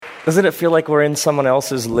Doesn't it feel like we're in someone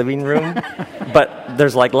else's living room? But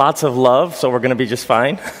there's like lots of love, so we're going to be just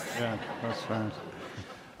fine. Yeah, that's right.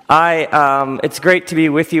 It's great to be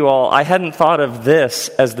with you all. I hadn't thought of this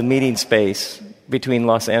as the meeting space between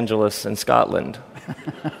Los Angeles and Scotland.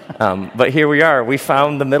 But here we are. We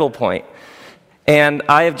found the middle point. And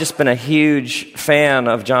I have just been a huge fan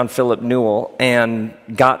of John Philip Newell and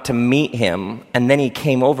got to meet him. And then he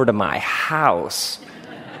came over to my house.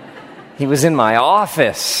 He was in my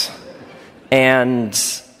office. And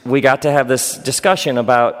we got to have this discussion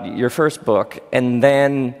about your first book. And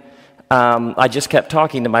then I just kept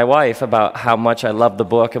talking to my wife about how much I loved the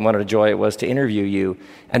book and what a joy it was to interview you.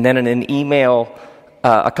 And then in an email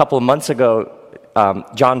a couple of months ago,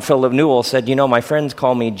 John Philip Newell said, my friends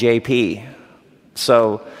call me JP.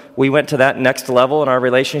 So we went to that next level in our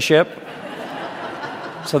relationship.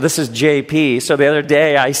 So this is JP. So the other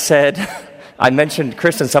day I mentioned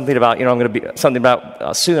Kristen something about,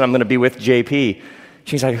 soon I'm going to be with JP.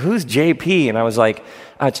 She's like, who's JP? And I was like,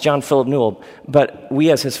 it's John Philip Newell. But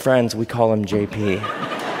we as his friends, we call him JP.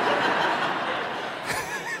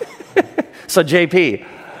 So JP.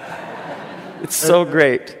 It's so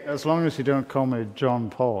great. As long as you don't call me John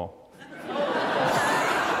Paul.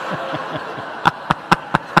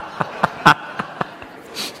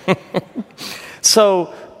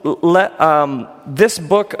 So, this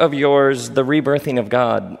book of yours, The Rebirthing of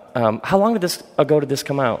God, how long ago did this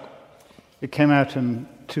come out? It came out in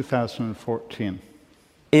 2014.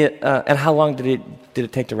 And how long did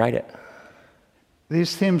it take to write it?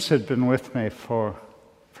 These themes had been with me for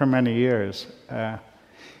many years.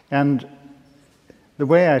 And the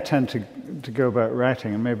way I tend to go about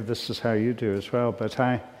writing, and maybe this is how you do as well, but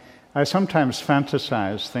I sometimes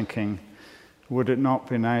fantasize thinking, would it not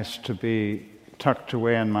be nice to be tucked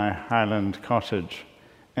away in my Highland cottage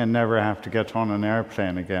and never have to get on an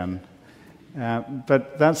airplane again?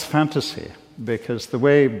 But that's fantasy, because the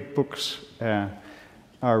way books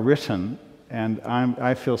are written, and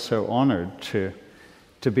I feel so honored to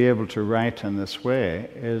be able to write in this way,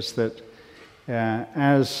 is that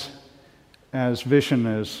as vision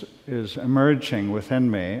is emerging within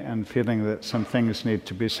me and feeling that some things need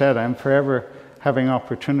to be said, I'm forever having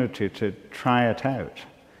opportunity to try it out.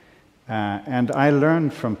 And I learn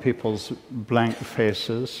from people's blank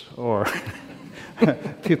faces or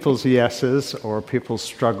people's yeses or people's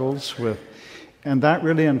struggles and that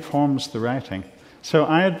really informs the writing. So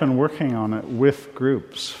I had been working on it with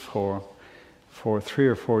groups for 3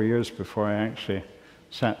 or 4 years before I actually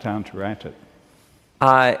sat down to write it.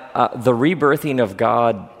 The Rebirthing of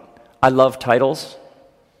God, I love titles.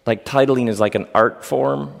 Like, titling is like an art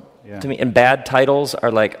form to me. And bad titles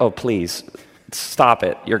are like, oh, please, stop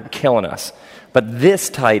it. You're killing us. But this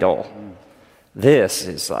title, this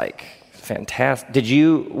is like fantastic.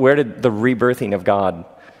 Where did the Rebirthing of God,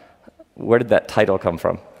 where did that title come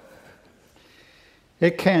from?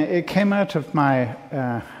 It came out of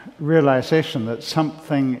my realization that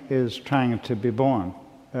something is trying to be born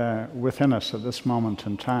within us at this moment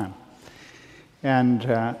in time. And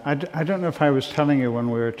I don't know if I was telling you when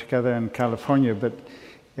we were together in California, but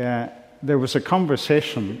there was a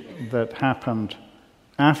conversation that happened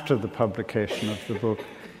after the publication of the book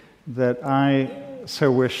that I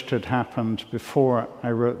so wished had happened before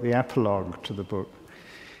I wrote the epilogue to the book.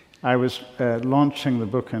 I was launching the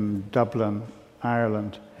book in Dublin,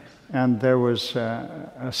 Ireland, and there was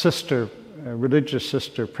a religious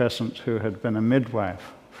sister present who had been a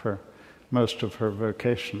midwife for most of her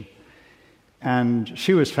vocation. And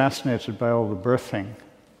she was fascinated by all the birthing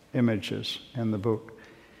images in the book.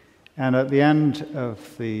 And at the end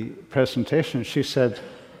of the presentation, she said,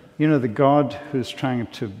 the God who's trying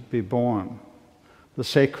to be born, the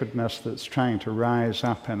sacredness that's trying to rise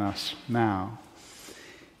up in us now,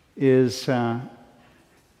 is a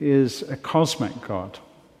cosmic God.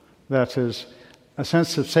 That is, a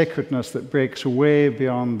sense of sacredness that breaks way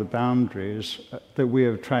beyond the boundaries that we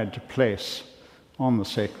have tried to place on the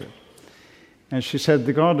sacred. And she said,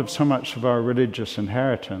 the God of so much of our religious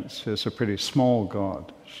inheritance is a pretty small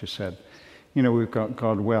God, she said. We've got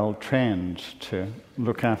God well trained to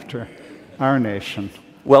look after our nation.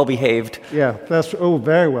 Well behaved. Yeah,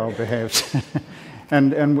 very well behaved.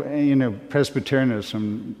 and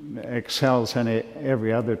Presbyterianism excels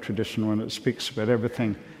every other tradition when it speaks about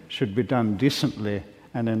everything should be done decently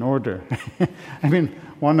and in order. I mean,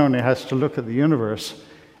 one only has to look at the universe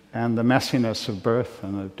and the messiness of birth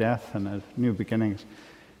and of death and of new beginnings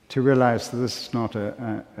to realize that this is not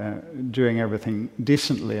doing everything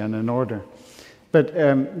decently and in order. But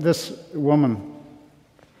this woman,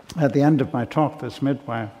 at the end of my talk, this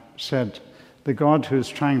midwife, said, the God who's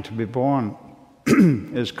trying to be born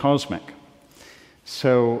is cosmic.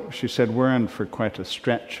 So she said, we're in for quite a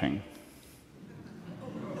stretching.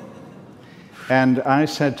 And I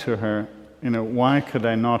said to her, why could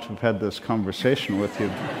I not have had this conversation with you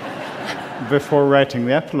before writing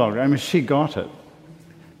the epilogue? I mean, she got it,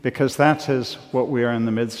 because that is what we are in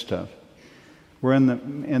the midst of. We're in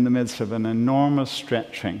the midst of an enormous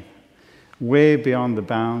stretching, way beyond the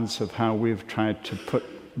bounds of how we've tried to put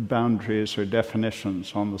boundaries or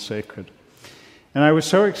definitions on the sacred. And I was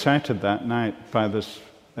so excited that night by this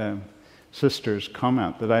sister's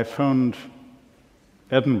comment that I phoned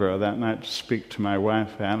Edinburgh that night to speak to my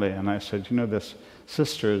wife, Ali, and I said, this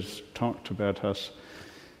sister has talked about us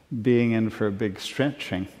being in for a big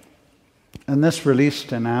stretching. And this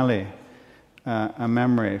released in Ali a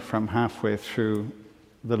memory from halfway through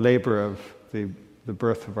the labor of the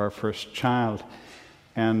birth of our first child.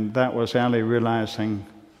 And that was Ali realizing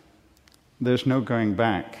there's no going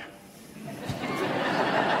back.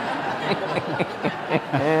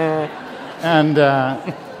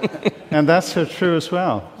 And that's so true as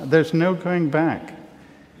well. There's no going back.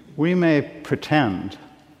 We may pretend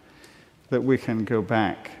that we can go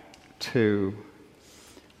back to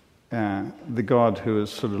the God who is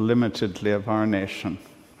sort of limitedly of our nation,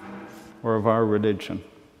 or of our religion,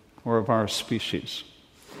 or of our species.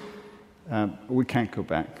 We can't go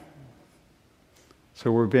back.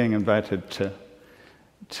 So we're being invited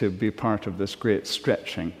to be part of this great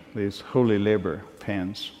stretching, these holy labor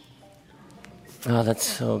pains. Oh, that's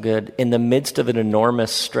so good. In the midst of an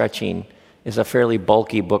enormous stretching is a fairly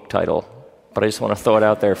bulky book title, but I just want to throw it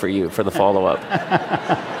out there for you for the follow-up.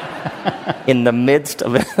 In the midst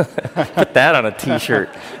of it, put that on a t-shirt.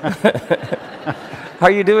 How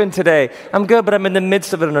are you doing today? I'm good, but I'm in the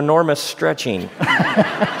midst of an enormous stretching.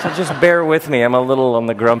 So just bear with me. I'm a little on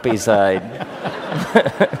the grumpy side.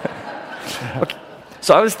 Okay.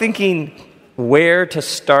 So I was thinking where to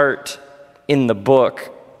start in the book.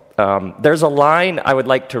 There's a line I would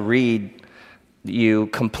like to read you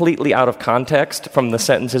completely out of context from the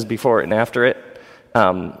sentences before it and after it.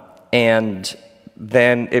 And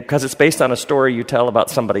then, because it's based on a story you tell about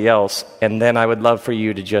somebody else, and then I would love for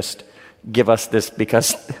you to just give us this,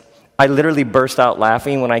 because I literally burst out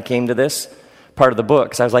laughing when I came to this part of the book,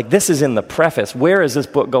 because I was like, this is in the preface. Where is this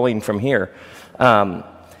book going from here?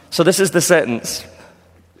 So this is the sentence.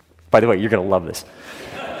 By the way, you're going to love this.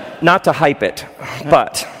 Not to hype it,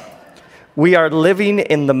 but we are living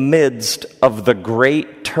in the midst of the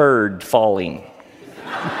great turd falling.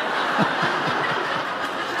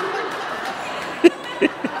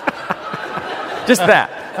 Just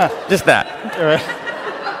that. All right.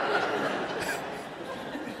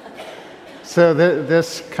 So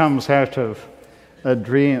this comes out of a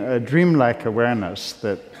dreamlike awareness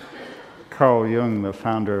that Carl Jung, the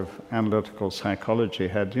founder of analytical psychology,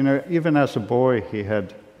 had. Even as a boy, he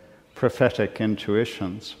had prophetic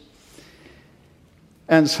intuitions.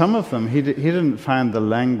 And some of them, he didn't find the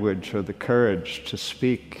language or the courage to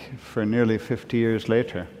speak for nearly 50 years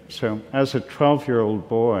later. So as a 12-year-old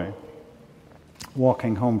boy,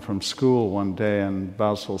 walking home from school one day in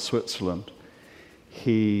Basel, Switzerland,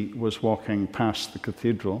 he was walking past the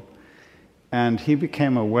cathedral, and he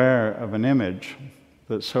became aware of an image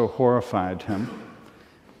that so horrified him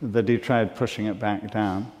that he tried pushing it back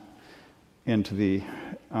down into the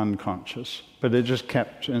unconscious. But it just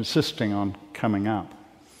kept insisting on coming up.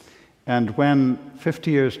 And when,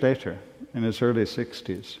 50 years later, in his early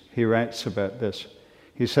 60s, he writes about this,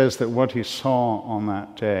 he says that what he saw on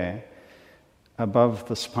that day above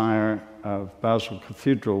the spire of Basel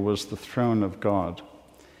Cathedral was the throne of God,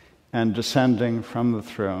 and descending from the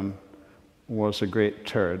throne was a great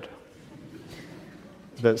turd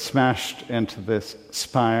that smashed into this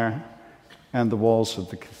spire, and the walls of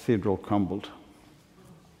the cathedral crumbled.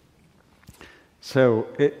 So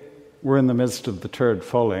we're in the midst of the turd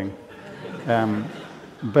falling,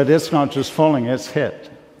 but it's not just falling, it's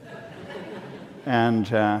hit. And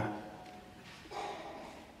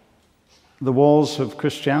the walls of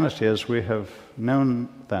Christianity, as we have known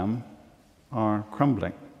them, are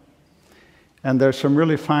crumbling. And there are some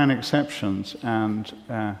really fine exceptions, and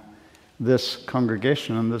this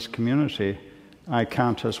congregation and this community I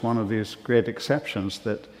count as one of these great exceptions,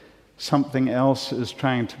 that something else is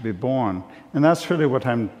trying to be born. And that's really what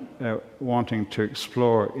I'm wanting to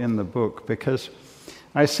explore in the book, because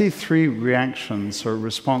I see three reactions or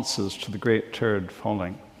responses to the great turd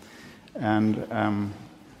falling. And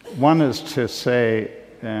one is to say,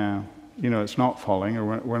 it's not falling,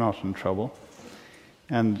 or we're not in trouble.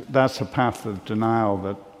 And that's a path of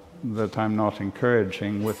denial that I'm not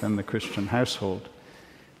encouraging within the Christian household.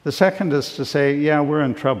 The second is to say, yeah, we're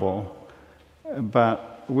in trouble,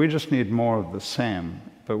 but we just need more of the same.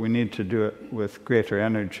 but we need to do it with greater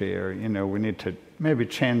energy, or, we need to maybe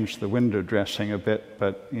change the window dressing a bit,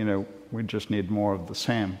 but, we just need more of the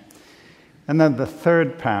same. And then the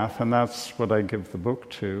third path, and that's what I give the book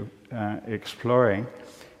to, exploring,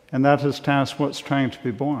 and that is to ask what's trying to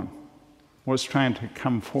be born, what's trying to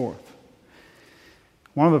come forth.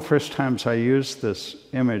 One of the first times I used this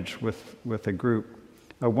image with a group,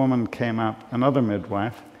 a woman came up, another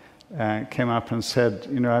midwife, came up and said,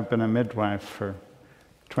 I've been a midwife for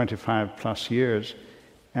 25 plus years,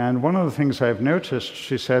 and one of the things I've noticed,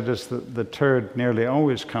 she said, is that the turd nearly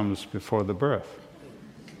always comes before the birth.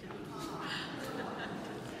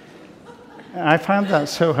 I found that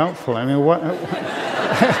so helpful. I mean, what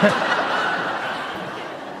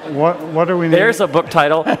are we... There's a book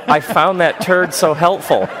title. I found that turd so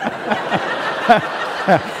helpful.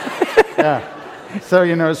 Yeah. So,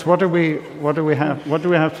 it's what do we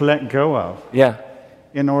have to let go of? Yeah.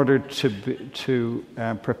 In order to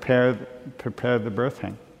prepare the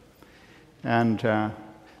birthing. And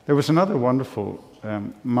there was another wonderful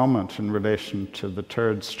moment in relation to the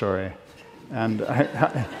turd story, and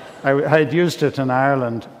I had used it in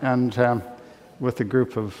Ireland and with a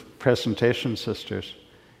group of presentation sisters.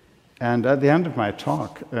 And at the end of my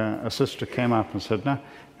talk, a sister came up and said, "Now,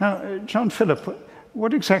 John Philip,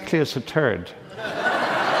 what exactly is a turd?"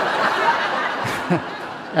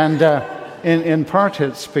 And in part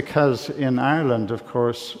it's because in Ireland, of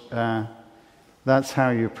course, that's how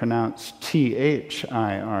you pronounce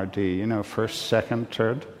T-H-I-R-D, first, second,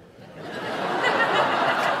 turd.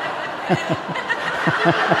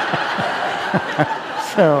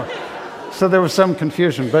 So there was some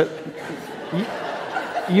confusion, but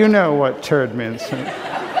you know what turd means.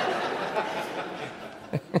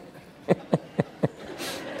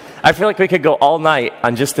 I feel like we could go all night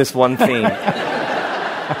on just this one theme.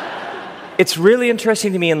 It's really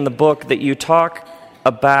interesting to me in the book that you talk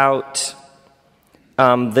about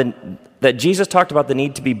that Jesus talked about the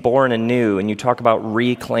need to be born anew, and you talk about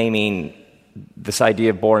reclaiming this idea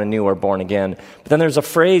of born anew or born again. But then there's a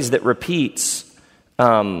phrase that repeats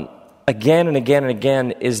again and again and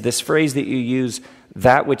again, is this phrase that you use,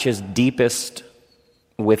 that which is deepest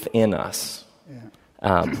within us.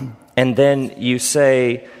 Yeah. And then you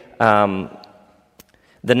say the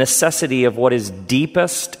necessity of what is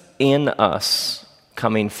deepest in us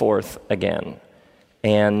coming forth again.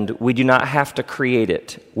 And we do not have to create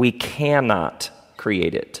it. We cannot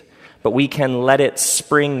create it. But we can let it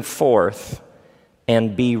spring forth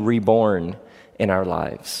and be reborn in our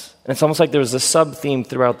lives. And it's almost like there's a sub-theme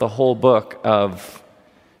throughout the whole book of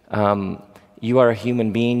you are a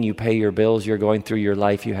human being, you pay your bills, you're going through your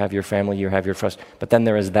life, you have your family, you have your trust. But then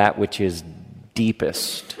there is that which is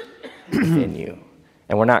deepest within you.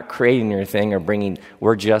 And we're not creating anything or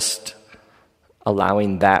we're just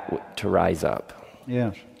allowing that to rise up.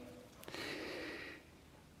 Yes.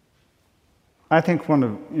 I think one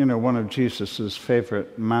of Jesus'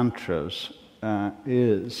 favorite mantras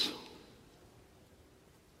is,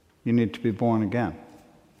 you need to be born again.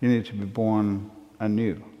 You need to be born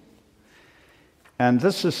anew. And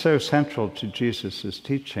this is so central to Jesus'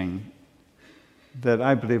 teaching that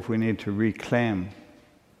I believe we need to reclaim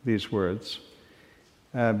these words,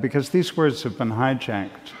 because these words have been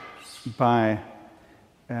hijacked by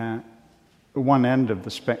one end of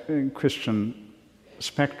the Christian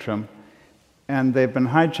spectrum, and they've been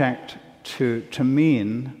hijacked to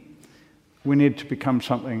mean we need to become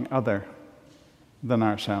something other than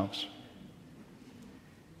ourselves.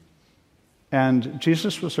 And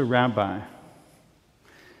Jesus was a rabbi.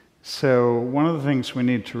 So one of the things we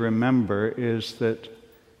need to remember is that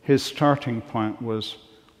his starting point was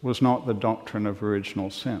not the doctrine of original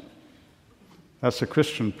sin. That's a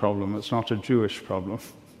Christian problem, it's not a Jewish problem.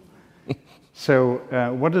 So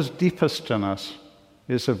what is deepest in us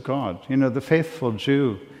is of God. The faithful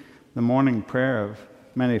Jew, the morning prayer of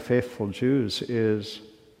many faithful Jews is,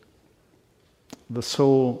 the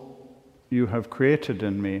soul you have created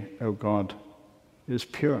in me, O God, is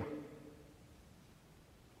pure.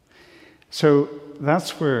 So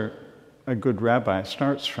that's where a good rabbi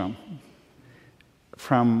starts from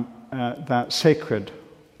that sacred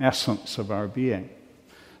essence of our being.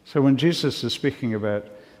 So when Jesus is speaking about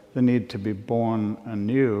the need to be born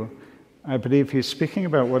anew, I believe he's speaking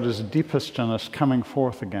about what is deepest in us coming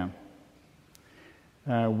forth again,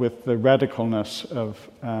 with the radicalness of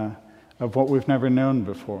what we've never known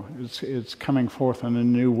before. It's coming forth in a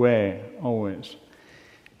new way, always.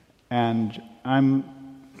 And I'm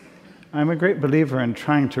a great believer in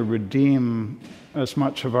trying to redeem as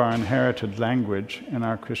much of our inherited language in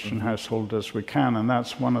our Christian household as we can, and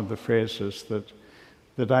that's one of the phrases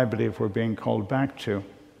that I believe we're being called back to.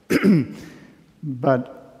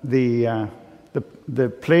 But the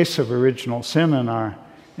place of original sin in our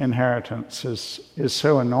inheritance is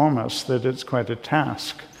so enormous that it's quite a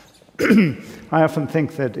task. I often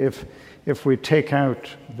think that if we take out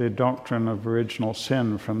the doctrine of original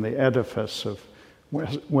sin from the edifice of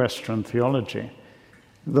Western theology,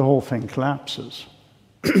 the whole thing collapses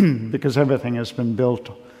because everything has been built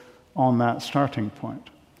on that starting point.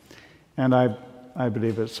 And I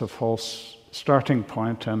believe it's a false starting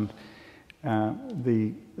point, and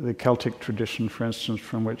the Celtic tradition, for instance,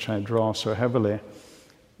 from which I draw so heavily,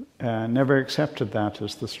 never accepted that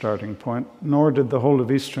as the starting point, nor did the whole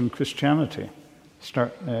of Eastern Christianity.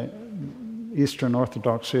 Eastern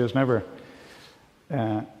Orthodoxy has never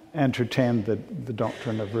entertained the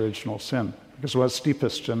doctrine of original sin, because what's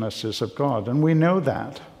deepest in us is of God. And we know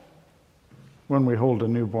that when we hold a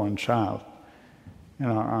newborn child in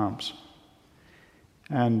our arms.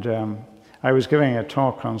 And I was giving a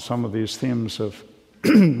talk on some of these themes of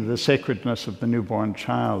the sacredness of the newborn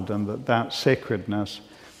child, and that sacredness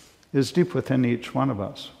is deep within each one of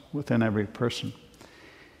us, within every person.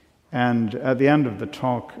 And at the end of the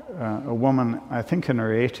talk, a woman, I think in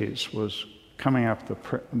her 80s, was coming up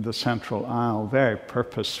the central aisle very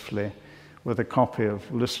purposefully with a copy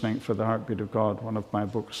of Listening for the Heartbeat of God, one of my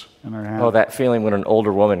books, in her hand. Oh, that feeling when an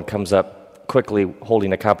older woman comes up quickly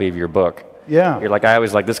holding a copy of your book. Yeah. You're like, I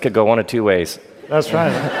always like, this could go one of two ways. That's right.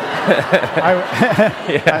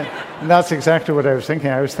 That's exactly what I was thinking.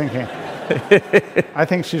 I was thinking, I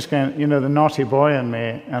think she's going to, the naughty boy in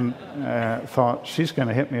me, and thought, she's going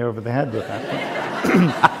to hit me over the head with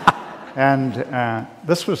that. And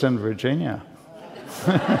this was in Virginia.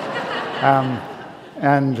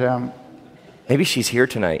 Maybe she's here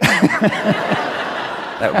tonight.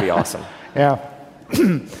 That would be awesome. Yeah.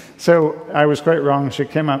 So I was quite wrong. She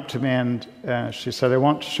came up to me and she said, I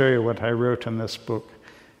want to show you what I wrote in this book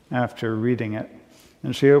after reading it.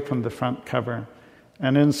 And she opened the front cover,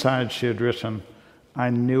 and inside she had written,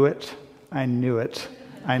 I knew it, I knew it,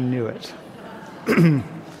 I knew it.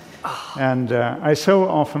 And I so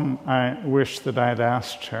often wish that I'd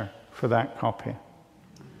asked her for that copy.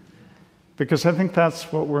 Because I think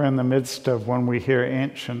that's what we're in the midst of when we hear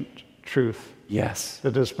ancient truth. Yes.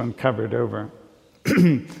 That has been covered over.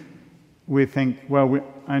 We think, well,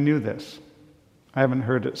 I knew this. I haven't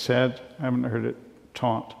heard it said, I haven't heard it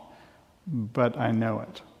taught, but I know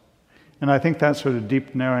it. And I think that sort of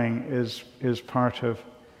deep knowing is part of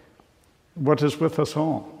what is with us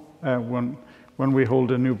all when we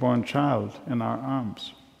hold a newborn child in our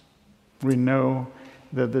arms. We know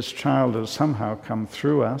that this child has somehow come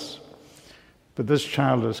through us, but this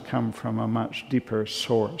child has come from a much deeper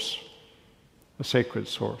source, a sacred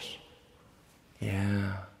source.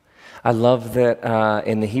 Yeah. I love that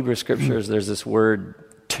in the Hebrew Scriptures there's this word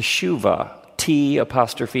teshuvah, T''SHUVAH,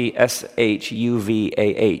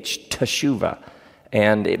 teshuvah.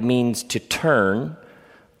 And it means to turn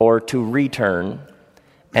or to return.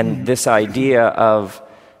 And this idea of,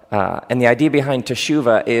 and the idea behind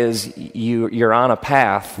teshuvah is you're on a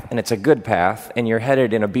path, and it's a good path, and you're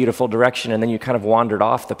headed in a beautiful direction, and then you kind of wandered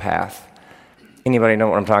off the path. Anybody know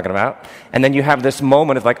what I'm talking about? And then you have this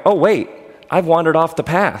moment of like, oh wait, I've wandered off the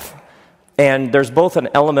path. And there's both an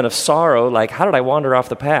element of sorrow, like, how did I wander off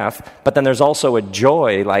the path? But then there's also a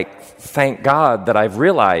joy, like, thank God that I've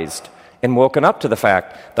realized and woken up to the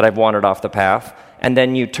fact that I've wandered off the path. And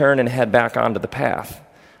then you turn and head back onto the path.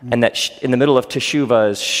 And that in the middle of teshuvah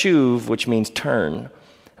is shuv, which means turn.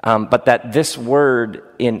 But that this word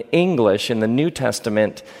in English, in the New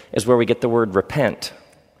Testament, is where we get the word repent.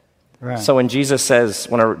 Right. So when Jesus says,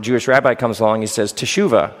 when a Jewish rabbi comes along, he says,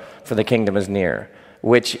 teshuvah, for the kingdom is near.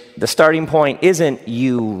 Which the starting point isn't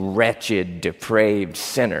you wretched, depraved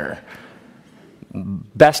sinner.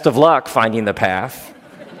 Best of luck finding the path.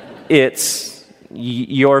 It's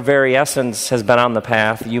your very essence has been on the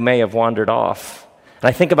path. You may have wandered off. And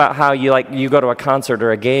I think about how you go to a concert or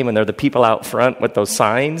a game and there are the people out front with those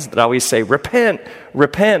signs that always say, repent,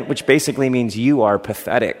 repent, which basically means you are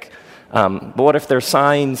pathetic. But what if their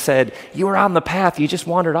sign said, you were on the path, you just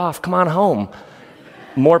wandered off, come on home.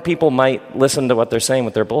 More people might listen to what they're saying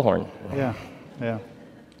with their bullhorn. Yeah.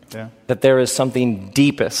 That there is something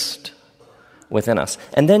deepest within us.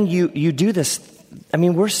 And then you do this. I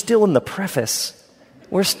mean, we're still in the preface.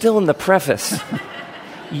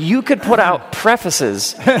 You could put out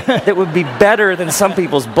prefaces that would be better than some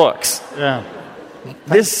people's books. Yeah.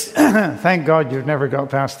 Thank God you've never got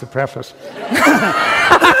past the preface.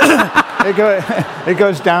 It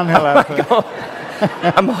goes downhill after that.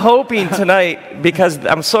 I'm hoping tonight, because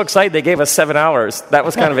I'm so excited they gave us 7 hours. That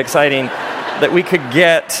was kind of exciting, that we could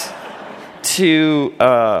get to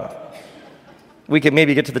we could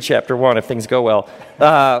maybe get to the chapter 1 if things go well.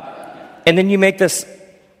 And then you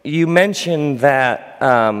mention that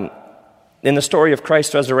in the story of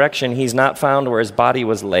Christ's resurrection, he's not found where his body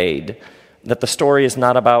was laid, that the story is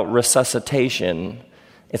not about resuscitation,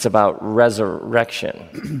 it's about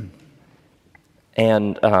resurrection.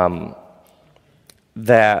 And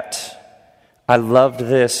that I loved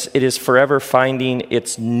this. It is forever finding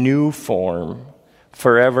its new form,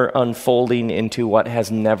 forever unfolding into what has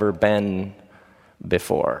never been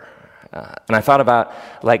before. And I thought about,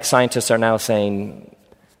 like scientists are now saying,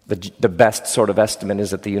 the best sort of estimate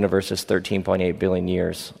is that the universe is 13.8 billion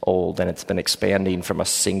years old, and it's been expanding from a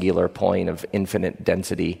singular point of infinite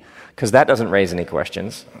density, because that doesn't raise any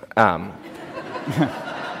questions. But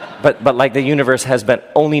like the universe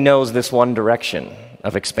only knows this one direction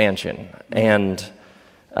of expansion. And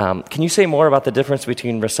can you say more about the difference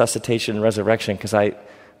between resuscitation and resurrection? Because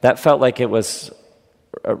that felt like it was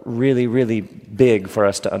really, really big for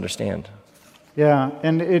us to understand. Yeah,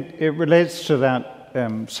 and it relates to that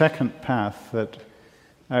second path that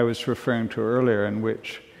I was referring to earlier, in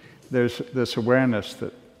which there's this awareness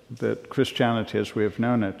that Christianity as we have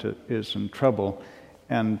known it is in trouble,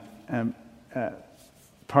 and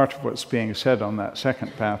part of what's being said on that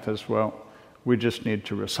second path is, well, we just need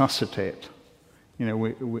to resuscitate. You know,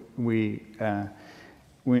 we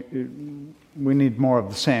need more of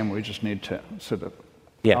the same. We just need to sort of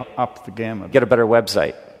up the game a bit. Get a better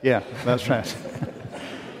website. Yeah, that's right.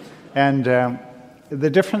 And the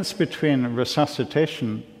difference between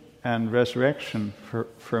resuscitation and resurrection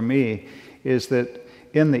for me is that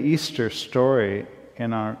in the Easter story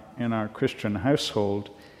in our Christian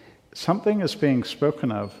household, something is being spoken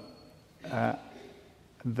of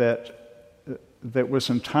that was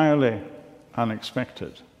entirely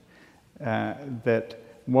unexpected, that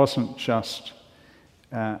wasn't just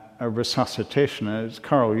a resuscitation. And it's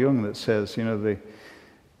Carl Jung that says, you know,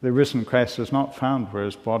 the risen Christ is not found where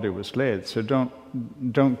his body was laid, so don't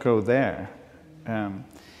go there.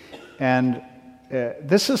 And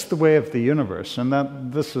this is the way of the universe,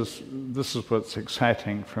 and this is what's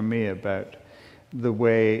exciting for me about the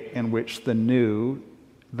way in which the new,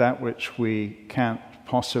 that which we can't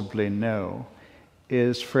possibly know,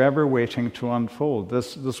 is forever waiting to unfold.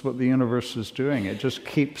 This is what the universe is doing. It just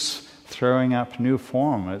keeps throwing up new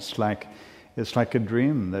form. It's like a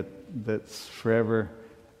dream that's forever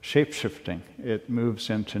shape-shifting. It moves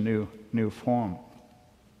into new form.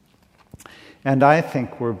 And I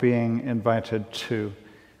think we're being invited to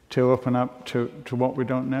open up to what we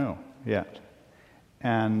don't know yet.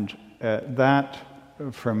 And that,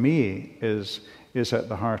 for me, is at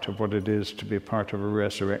the heart of what it is to be part of a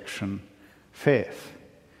resurrection faith,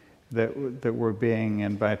 that we're being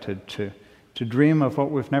invited to dream of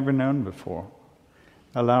what we've never known before,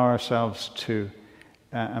 allow ourselves to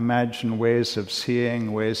imagine ways of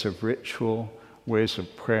seeing, ways of ritual, ways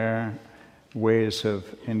of prayer, ways of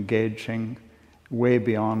engaging way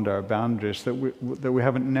beyond our boundaries that we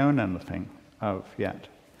haven't known anything of yet.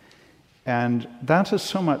 And that is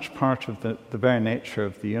so much part of the very nature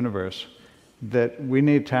of the universe that we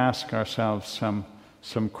need to ask ourselves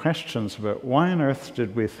some questions about why on earth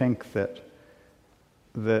did we think that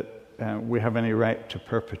we have any right to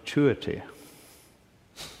perpetuity?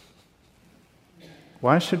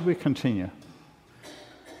 Why should we continue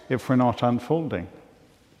if we're not unfolding?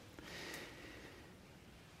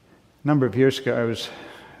 A number of years ago, I was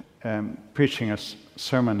preaching a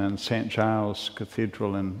sermon in St. Giles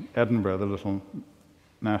Cathedral in Edinburgh, the little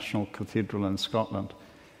national cathedral in Scotland,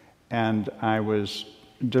 and I was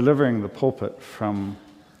delivering the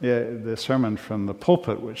sermon from the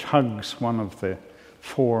pulpit, which hugs one of the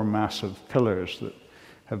 4 massive pillars that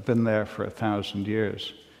have been there for 1,000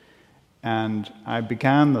 years. And I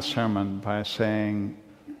began the sermon by saying,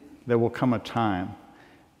 there will come a time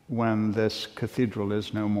when this cathedral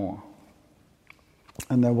is no more.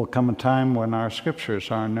 And there will come a time when our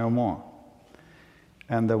scriptures are no more.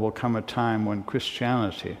 And there will come a time when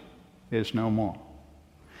Christianity is no more.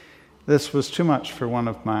 This was too much for one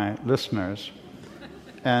of my listeners,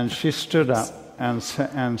 and she stood up and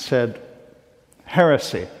said,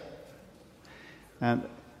 heresy. And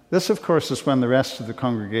this, of course, is when the rest of the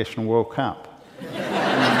congregation woke up.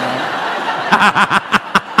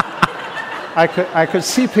 I could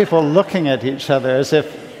see people looking at each other as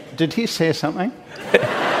if, did he say something?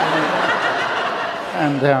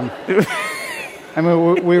 And I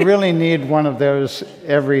mean, we really need one of those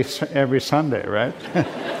every Sunday, right?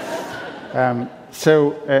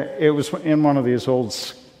 So it was in one of these old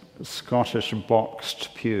Scottish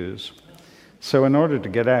boxed pews. So in order to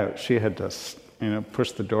get out, she had to,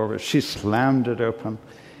 push the door, but she slammed it open,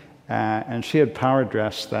 And she had power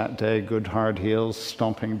dressed that day, good hard heels,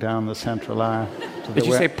 stomping down the central aisle. Did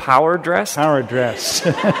you say power dressed? Power dressed.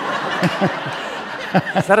 Is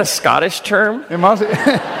that a Scottish term? It must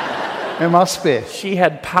be. She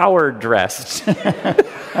had power dressed.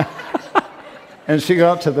 And she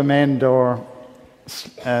got to the main door,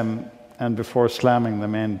 and before slamming the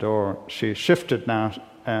main door, she shifted now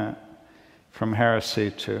from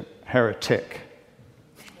heresy to heretic.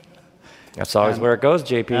 That's always where it goes,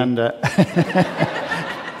 JP.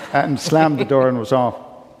 And slammed the door and was off.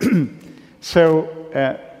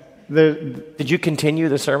 Did you continue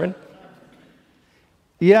the sermon?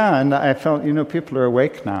 Yeah, and I felt, people are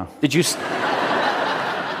awake now. Did you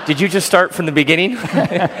just start from the beginning?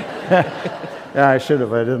 Yeah, I should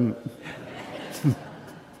have. I didn't.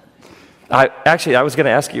 I was going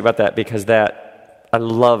to ask you about that because I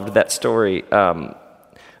loved that story.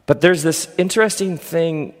 But there's this interesting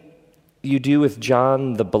thing you do with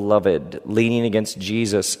John the Beloved leaning against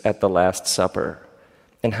Jesus at the Last Supper,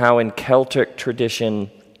 and how in Celtic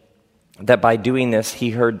tradition that by doing this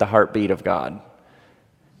he heard the heartbeat of God.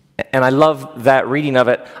 And I love that reading of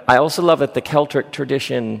it. I also love that the Celtic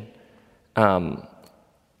tradition, a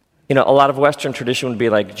lot of Western tradition would be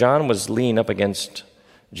like, John was leaning up against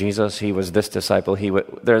Jesus, he was this disciple,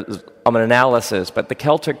 there's an analysis, but the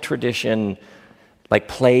Celtic tradition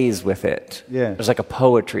plays with it. Yeah. There's a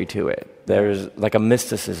poetry to it. There's a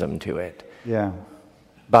mysticism to it. Yeah.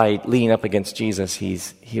 By leaning up against Jesus,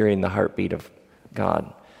 he's hearing the heartbeat of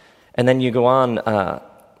God. And then you go on,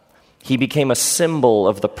 he became a symbol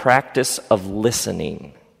of the practice of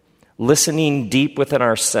listening deep within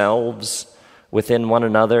ourselves, within one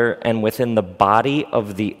another, and within the body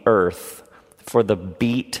of the earth for the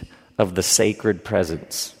beat of the sacred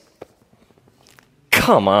presence.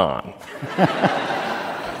 Come on.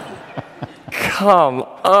 Come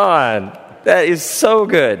on. That is so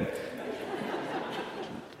good.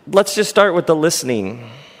 Let's just start with the listening.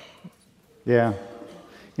 Yeah.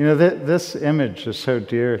 This image is so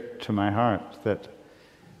dear to my heart that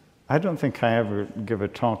I don't think I ever give a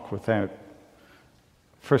talk without,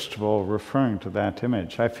 first of all, referring to that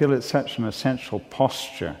image. I feel it's such an essential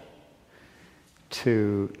posture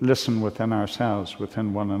to listen within ourselves,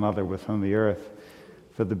 within one another, within the earth,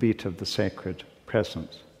 for the beat of the sacred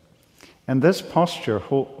presence. And this posture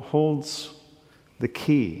holds the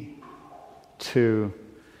key to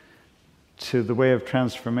the way of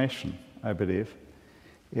transformation, I believe.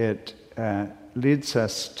 It leads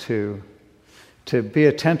us to be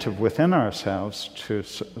attentive within ourselves to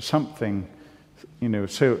something,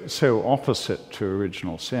 so opposite to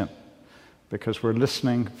original sin, because we're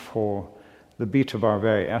listening for the beat of our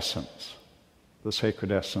very essence, the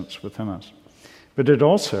sacred essence within us. But it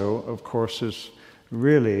also, of course, is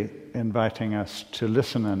really inviting us to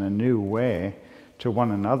listen in a new way to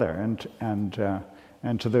one another and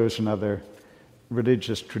to those in other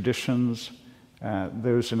religious traditions,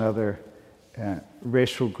 those in other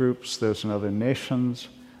racial groups, those in other nations,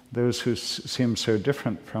 those who seem so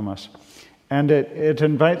different from us. And it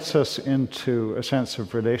invites us into a sense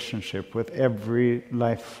of relationship with every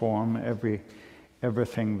life form,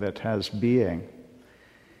 everything that has being.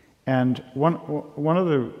 And one of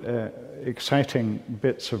the exciting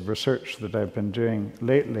bits of research that I've been doing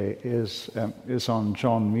lately is on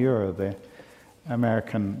John Muir, the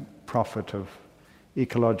American prophet of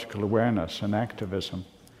ecological awareness and activism.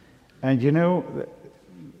 And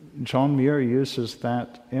John Muir uses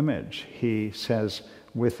that image. He says,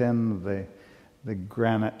 within the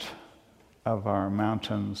granite of our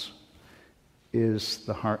mountains is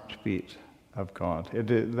the heartbeat of God.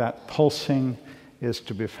 That pulsing is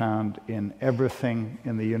to be found in everything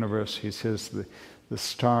in the universe. He says the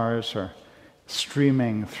stars are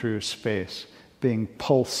streaming through space, being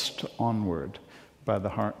pulsed onward by the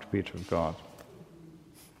heartbeat of God.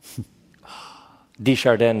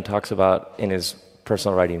 Desjardins talks about, in his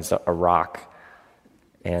personal writings, a rock.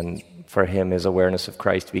 And for him, his awareness of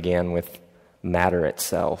Christ began with matter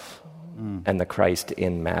itself and the Christ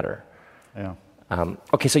in matter. Yeah.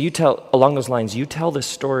 Okay, so along those lines, you tell this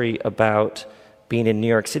story about being in New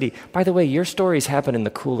York City. By the way, your stories happen in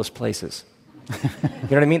the coolest places. You know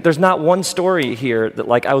what I mean? There's not one story here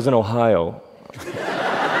that, I was in Ohio.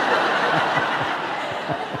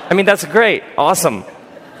 I mean, that's great, awesome.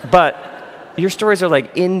 But your stories are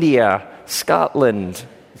like India, Scotland,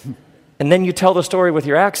 and then you tell the story with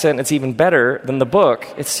your accent, it's even better than the book.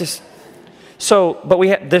 It's just... So,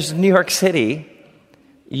 but there's New York City.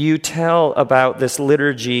 You tell about this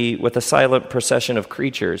liturgy with a silent procession of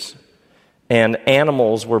creatures, and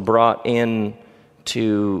animals were brought in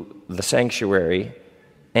to the sanctuary,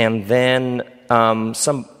 and then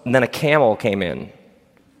a camel came in.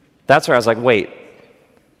 that's where I was like, wait,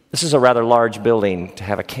 this is a rather large building to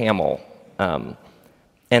have a camel.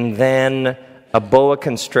 And then a boa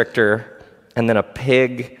constrictor, and then a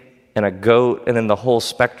pig, and a goat, and then the whole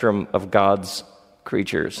spectrum of God's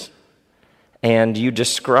creatures. And you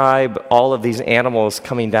describe all of these animals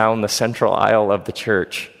coming down the central aisle of the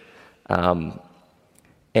church.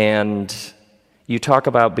 And you talk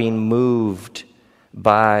about being moved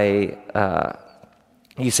by,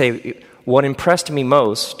 you say, what impressed me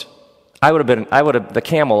most, I would have the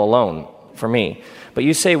camel alone for me. But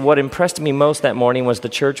you say what impressed me most that morning was the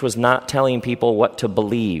church was not telling people what to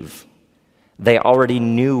believe. They already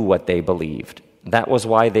knew what they believed. That was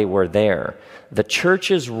why they were there. The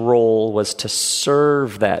church's role was to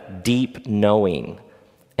serve that deep knowing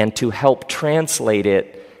and to help translate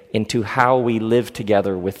it into how we live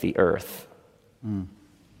together with the earth. Mm.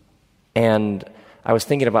 And I was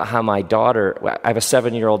thinking about how my daughter, I have a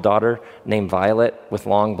 7-year-old daughter named Violet with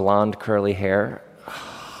long blonde curly hair.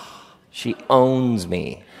 She owns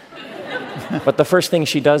me. But the first thing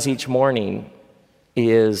she does each morning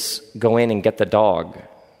is go in and get the dog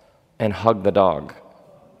and hug the dog.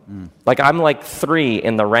 Mm. Like I'm like 3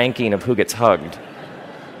 in the ranking of who gets hugged.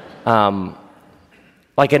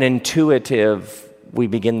 Like an intuitive, we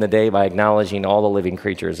begin the day by acknowledging all the living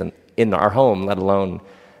creatures in our home, let alone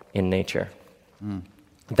in nature. Mm.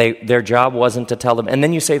 Their job wasn't to tell them. And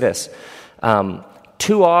then you say this,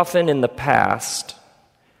 too often in the past,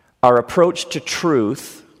 our approach to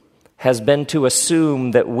truth has been to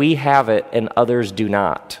assume that we have it and others do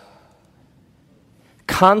not.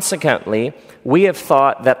 Consequently, we have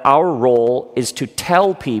thought that our role is to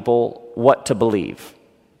tell people what to believe.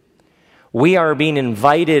 We are being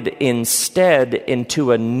invited instead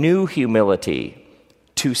into a new humility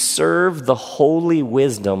to serve the holy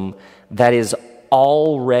wisdom that is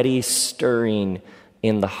already stirring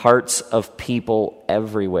in the hearts of people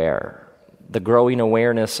everywhere. The growing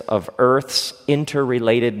awareness of Earth's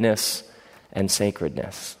interrelatedness and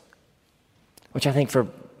sacredness, which I think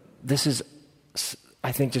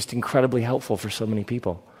just incredibly helpful for so many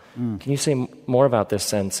people. Mm. Can you say more about this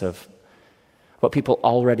sense of what people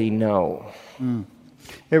already know? Mm.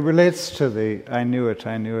 It relates to the I knew it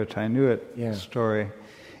story.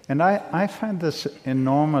 And I find this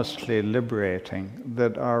enormously liberating,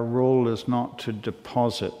 that our role is not to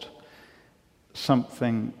deposit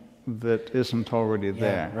something that isn't already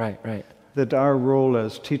there. Right. That our role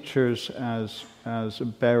as teachers, as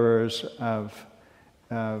bearers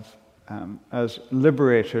as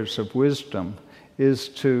liberators of wisdom, is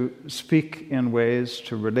to speak in ways,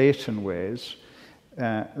 to relate in ways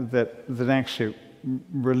that actually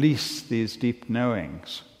release these deep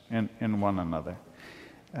knowings in one another,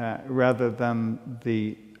 rather than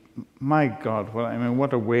my God,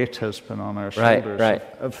 what a weight has been on our shoulders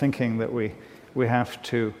of thinking that we have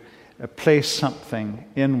to place something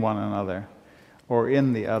in one another or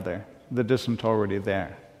in the other that isn't already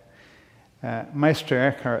there. Meister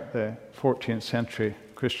Eckhart, the 14th century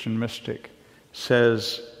Christian mystic,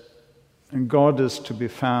 says, God is to be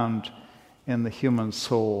found in the human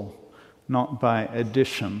soul not by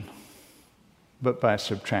addition, but by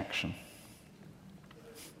subtraction.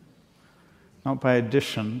 Not by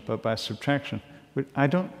addition, but by subtraction. I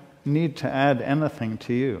don't need to add anything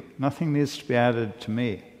to you. Nothing needs to be added to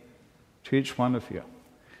me, to each one of you.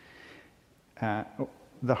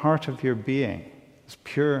 The heart of your being is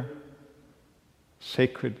pure,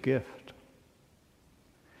 sacred gift.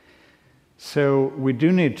 So we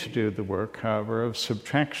do need to do the work, however, of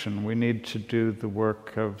subtraction. We need to do the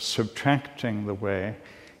work of subtracting the way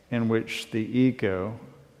in which the ego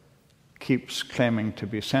keeps claiming to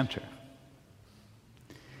be center.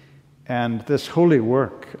 And this holy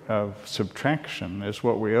work of subtraction is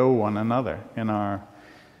what we owe one another in our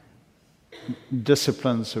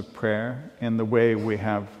disciplines of prayer, in the way we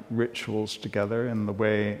have rituals together, in the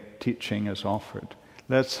way teaching is offered.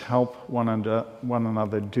 Let's help one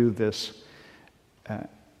another do this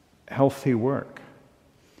healthy work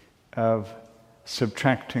of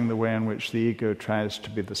subtracting the way in which the ego tries to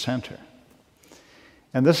be the center.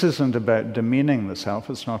 And this isn't about demeaning the self,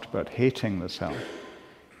 it's not about hating the self.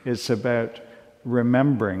 It's about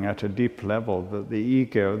remembering at a deep level that the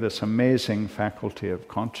ego, this amazing faculty of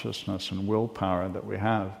consciousness and willpower that we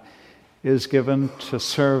have, is given to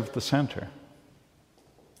serve the center.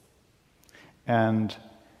 And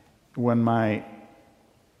when my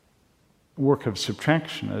work of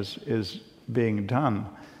subtraction is being done,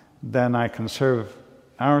 then I can serve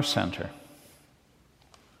our center,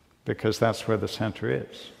 because that's where the center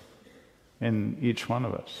is, in each one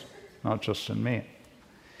of us, not just in me.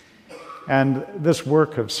 And this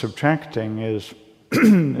work of subtracting is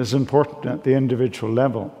is important at the individual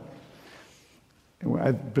level.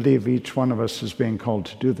 I believe each one of us is being called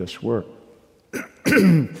to do this work.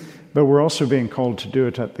 But we're also being called to do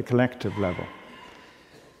it at the collective level.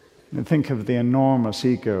 And think of the enormous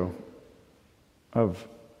ego of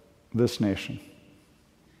this nation.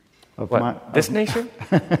 This nation?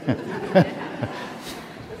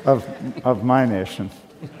 of my nation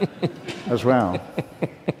as well.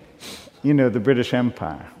 You know, the British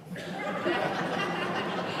Empire.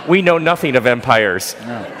 We know nothing of empires.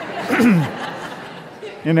 No.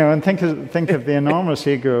 You know, and think of the enormous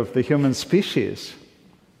ego of the human species,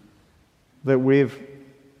 that we've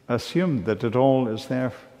assumed that it all is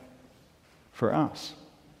there for us,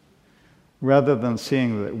 rather than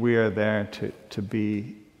seeing that we are there to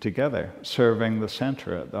be together, serving the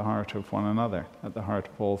center at the heart of one another, at the heart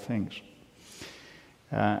of all things.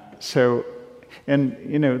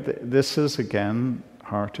 This is again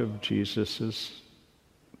heart of Jesus's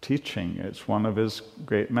teaching. It's one of his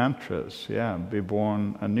great mantras. Yeah, be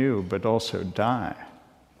born anew, but also die.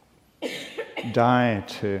 Die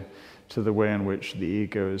to the way in which the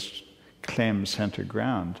ego claims center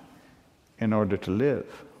ground in order to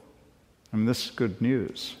live. And this is good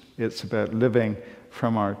news. It's about living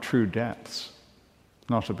from our true depths,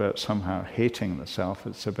 not about somehow hating the self.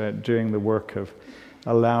 It's about doing the work of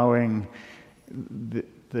allowing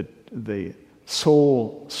the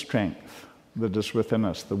soul strength that is within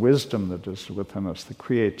us, the wisdom that is within us, the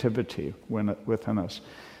creativity within us,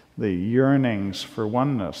 the yearnings for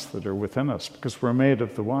oneness that are within us, because we're made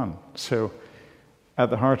of the one. So at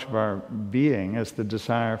the heart of our being is the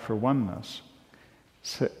desire for oneness.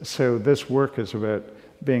 So this work is about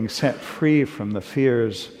being set free from the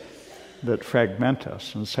fears that fragment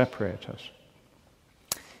us and separate us.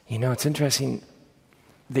 You know, it's interesting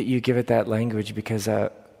that you give it that language, because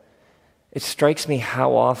it strikes me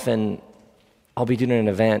how often I'll be doing an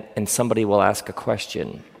event and somebody will ask a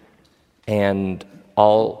question, and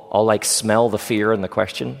I'll like smell the fear in the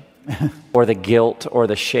question or the guilt or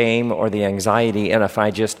the shame or the anxiety, and if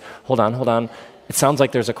I just hold on, it sounds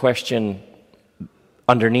like there's a question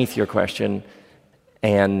underneath your question,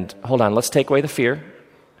 and hold on, let's take away the fear,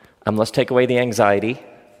 let's take away the anxiety.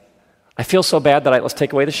 I feel so bad that let's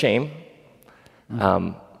take away the shame.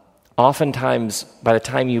 Oftentimes, by the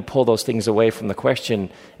time you pull those things away from the question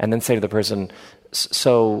and then say to the person,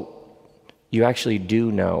 so you actually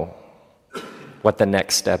do know what the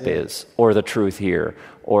next step is, or the truth here,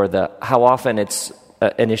 or how often it's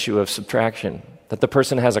an issue of subtraction, that the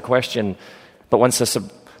person has a question, but once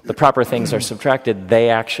the proper things are subtracted, they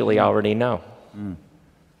actually already know.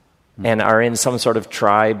 And are in some sort of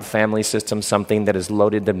tribe, family system, something that has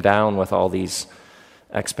loaded them down with all these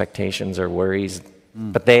expectations or worries,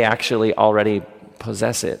 but they actually already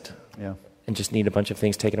possess it. Yeah. And just need a bunch of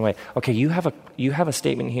things taken away. Okay, you have a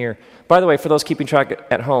statement here. By the way, for those keeping track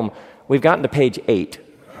at home, we've gotten to page 8.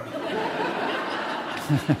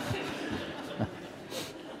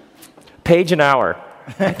 Page an hour,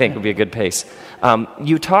 I think, would be a good pace.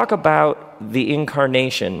 You talk about the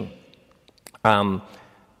incarnation,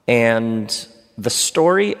 and the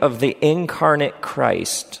story of the incarnate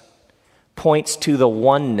Christ points to the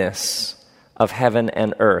oneness of heaven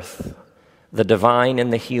and earth, the divine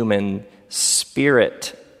and the human,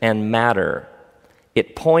 spirit and matter.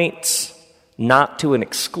 It points not to an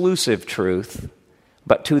exclusive truth,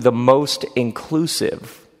 but to the most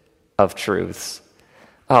inclusive of truths.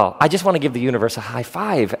 Oh, I just want to give the universe a high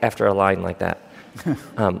five after a line like that.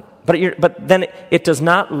 But then it does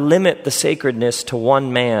not limit the sacredness to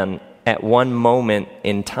one man at one moment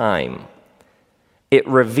in time. It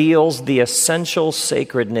reveals the essential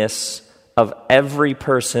sacredness of every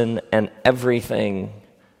person and everything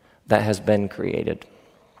that has been created.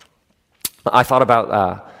 I thought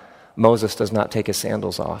about Moses does not take his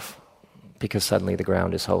sandals off because suddenly the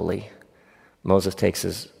ground is holy. Moses takes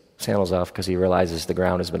his sandals off because he realizes the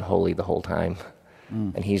ground has been holy the whole time,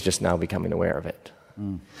 and he's just now becoming aware of it.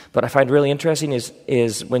 But I find really interesting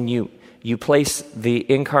is when you place the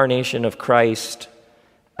incarnation of Christ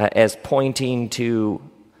as pointing to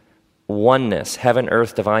oneness, heaven,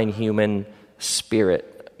 earth, divine, human,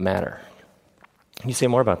 spirit, matter. Can you say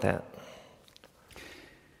more about that?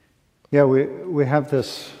 Yeah, we have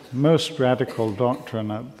this most radical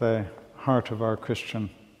doctrine at the heart of our Christian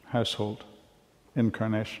household,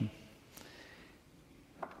 incarnation,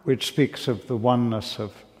 which speaks of the oneness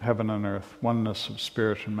of heaven and earth, oneness of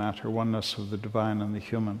spirit and matter, oneness of the divine and the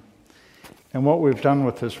human. And what we've done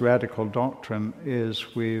with this radical doctrine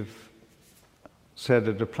is we've said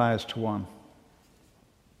it applies to one.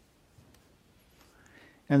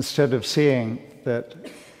 Instead of seeing that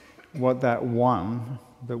what that one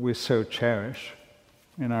that we so cherish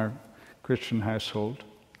in our Christian household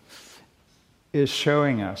is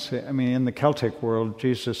showing us. I mean, in the Celtic world,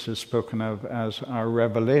 Jesus is spoken of as our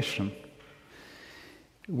revelation,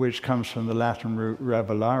 which comes from the Latin root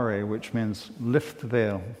revelare, which means lift the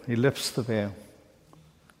veil. He lifts the veil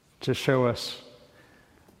to show us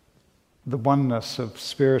the oneness of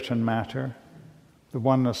spirit and matter, the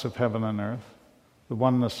oneness of heaven and earth, the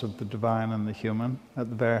oneness of the divine and the human at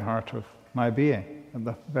the very heart of my being, at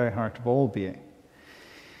the very heart of all being.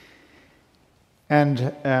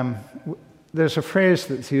 And there's a phrase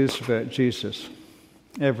that's used about Jesus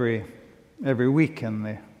every week in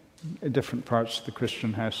the different parts of the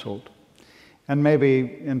Christian household. And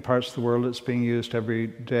maybe in parts of the world it's being used every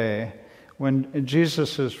day when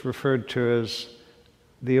Jesus is referred to as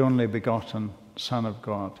the only begotten Son of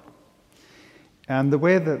God. And the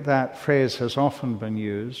way that that phrase has often been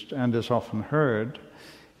used and is often heard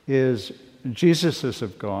is Jesus is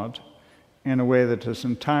of God in a way that is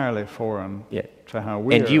entirely foreign to how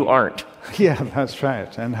we are. And you aren't. Yeah, that's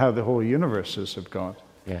right. And how the whole universe is of God.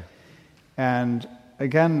 Yeah. And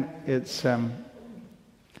again, it's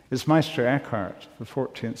Meister Eckhart, the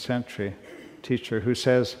 14th century teacher, who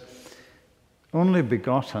says, only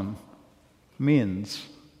begotten means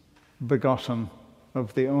begotten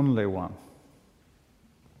of the only one.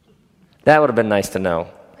 That would have been nice to know.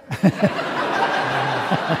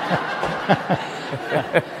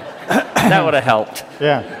 That would have helped.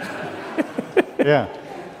 Yeah. Yeah.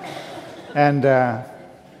 And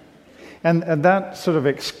that sort of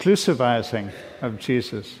exclusivizing of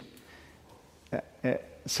Jesus,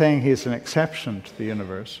 saying he's an exception to the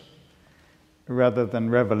universe, rather than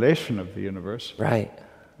revelation of the universe, right,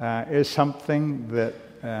 is something that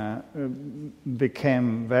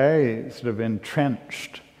became very sort of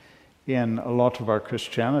entrenched in a lot of our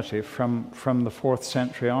Christianity from the 4th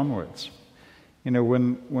century onwards. You know,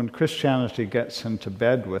 when Christianity gets into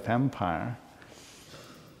bed with empire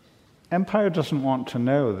doesn't want to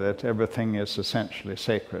know that everything is essentially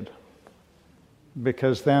sacred,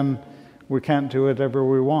 because then we can't do whatever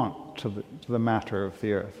we want to the matter of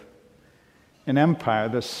the earth. In empire,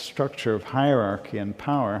 this structure of hierarchy and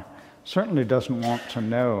power certainly doesn't want to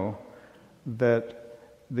know that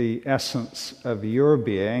the essence of your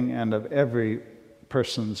being and of every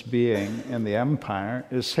person's being in the empire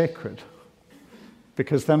is sacred,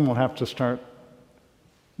 because then we'll have to start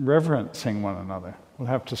reverencing one another. We'll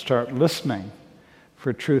have to start listening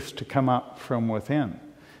for truth to come up from within,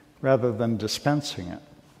 rather than dispensing it.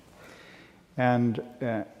 And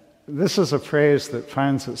this is a phrase that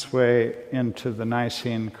finds its way into the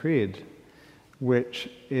Nicene Creed, which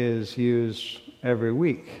is used every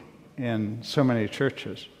week in so many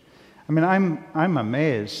churches. I mean, I'm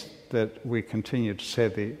amazed that we continue to say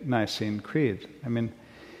the Nicene Creed. I mean,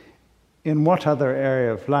 in what other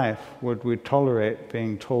area of life would we tolerate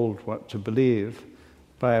being told what to believe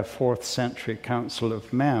by a 4th century council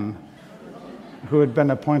of men who had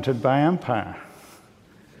been appointed by empire?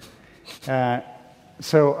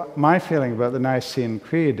 So my feeling about the Nicene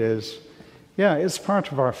Creed is, yeah, it's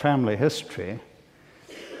part of our family history,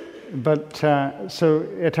 but so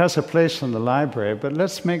it has a place in the library, but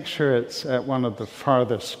let's make sure it's at one of the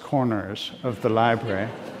farthest corners of the library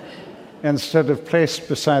instead of placed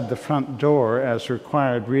beside the front door as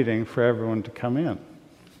required reading for everyone to come in.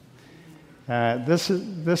 This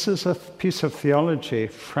is a piece of theology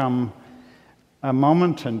from a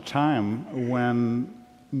moment in time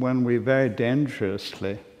when we very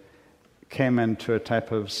dangerously came into a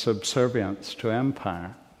type of subservience to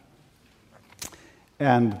empire.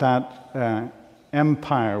 And that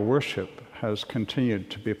empire worship has continued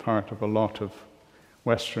to be part of a lot of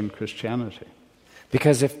Western Christianity.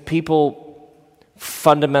 Because if people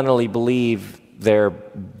fundamentally believe they're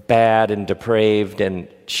bad and depraved and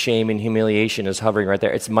shame and humiliation is hovering right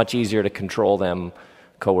there, it's much easier to control them,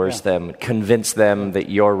 coerce them, convince them that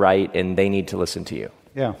you're right and they need to listen to you.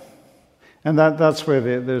 Yeah. And that's where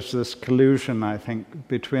there's this collusion, I think,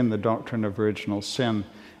 between the doctrine of original sin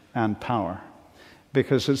and power.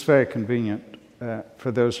 Because it's very convenient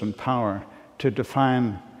for those in power to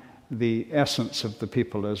define the essence of the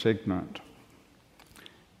people as ignorant,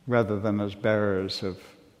 rather than as bearers of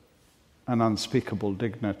an unspeakable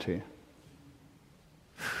dignity.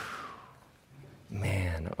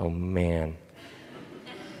 Man, oh man.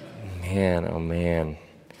 Man, oh man.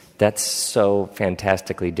 That's so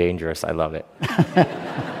fantastically dangerous. I love it.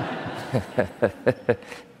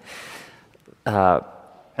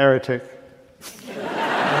 Heretic.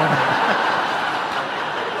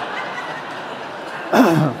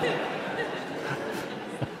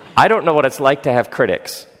 I don't know what it's like to have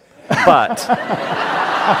critics, but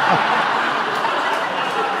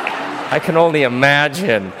I can only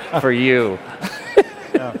imagine for you.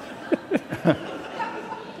 Yeah.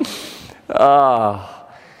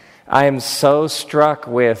 I am so struck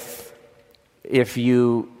with if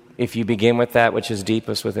you begin with that which is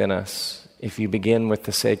deepest within us, if you begin with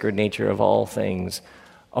the sacred nature of all things,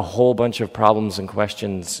 a whole bunch of problems and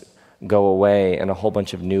questions go away and a whole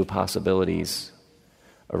bunch of new possibilities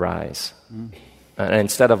arise. And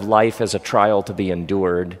instead of life as a trial to be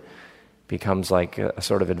endured, becomes like a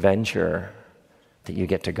sort of adventure that you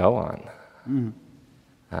get to go on.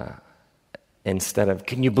 Instead of,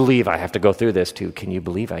 can you believe I have to go through this, to, can you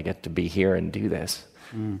believe I get to be here and do this?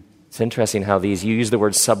 It's interesting how you use the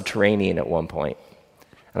word subterranean at one point.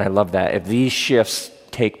 And I love that. If these shifts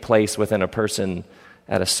take place within a person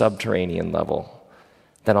at a subterranean level,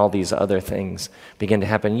 then all these other things begin to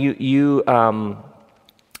happen. You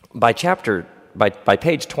by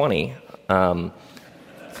page 20,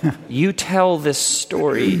 you tell this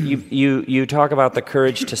story. You talk about the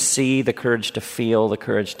courage to see, the courage to feel, the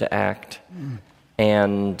courage to act,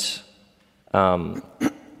 and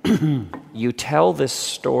you tell this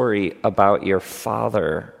story about your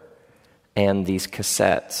father and these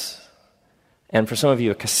cassettes. And for some of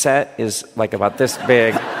you, a cassette is like about this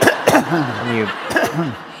big.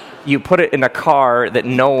 And you put it in a car that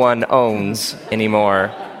no one owns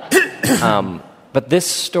anymore. But this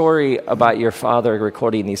story about your father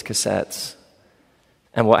recording these cassettes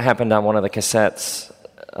and what happened on one of the cassettes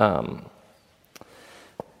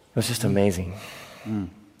was just amazing.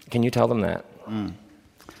 Can you tell them that?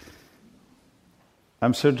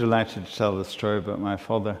 I'm so delighted to tell the story about my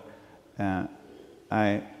father.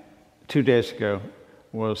 2 days ago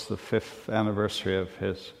was the 5th anniversary of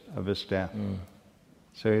his death.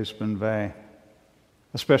 So he's been very,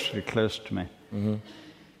 especially close to me.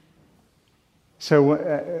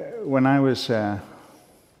 So when I was a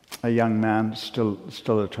young man,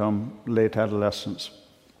 still at home, late adolescence,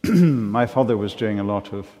 my father was doing a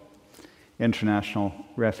lot of international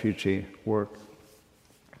refugee work.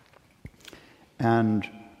 And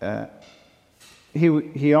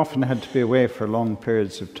he often had to be away for long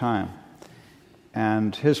periods of time.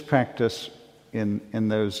 And his practice in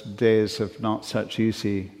those days of not such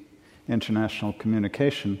easy international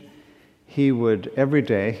communication, every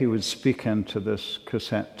day he would speak into this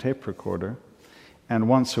cassette tape recorder, and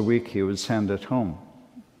once a week he would send it home.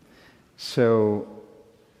 So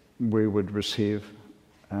we would receive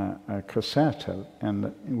a cassette,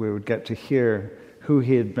 and we would get to hear who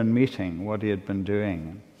he had been meeting, what he had been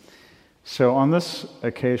doing. So on this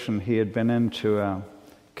occasion, he had been into a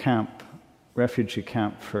refugee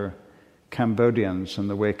camp for Cambodians in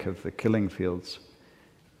the wake of the killing fields.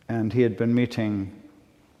 And he had been meeting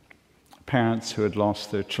parents who had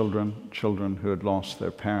lost their children, children who had lost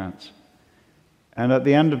their parents. And at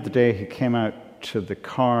the end of the day, he came out to the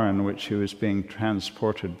car in which he was being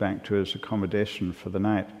transported back to his accommodation for the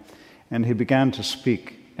night. And he began to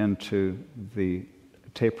speak into the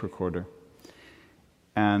tape recorder.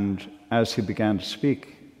 And as he began to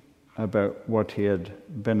speak about what he had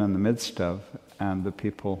been in the midst of and the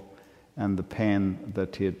people and the pain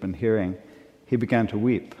that he had been hearing, he began to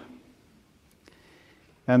weep.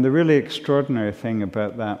 And the really extraordinary thing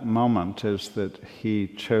about that moment is that he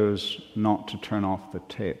chose not to turn off the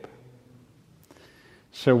tape.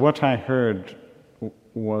 So what I heard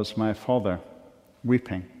was my father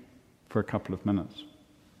weeping for a couple of minutes.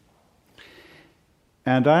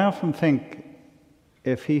 And I often think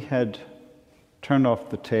if he had turned off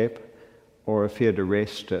the tape, or if he had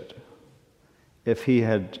erased it, if he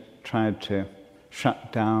had tried to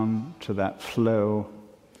shut down to that flow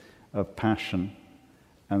of passion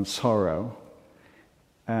and sorrow,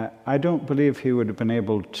 I don't believe he would have been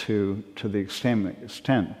able to the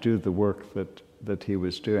extent, do the work that he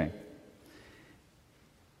was doing.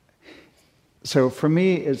 So for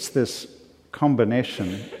me, it's this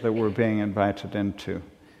combination that we're being invited into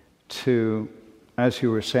to, as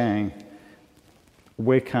you were saying,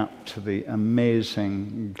 wake up to the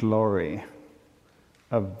amazing glory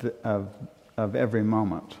of every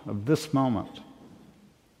moment, of this moment.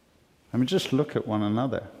 I mean, just look at one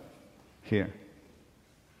another here.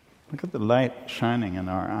 Look at the light shining in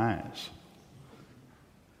our eyes.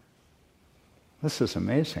 This is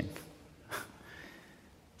amazing.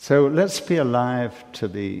 So let's be alive to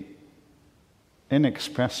the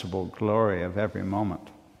inexpressible glory of every moment.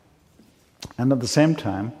 And at the same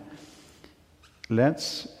time,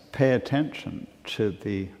 let's pay attention to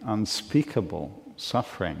the unspeakable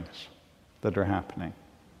sufferings that are happening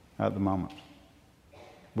at the moment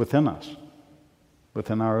within us,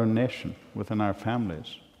 within our own nation, within our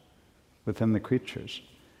families, within the creatures.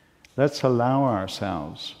 Let's allow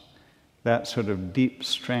ourselves that sort of deep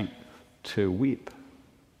strength to weep.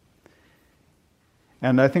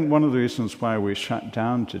 And I think one of the reasons why we shut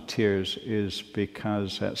down to tears is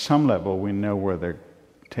because at some level we know where they're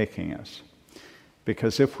taking us.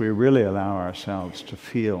 Because if we really allow ourselves to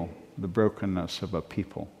feel the brokenness of a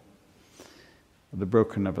people, the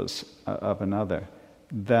brokenness of another,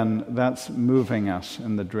 then that's moving us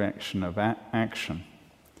in the direction of action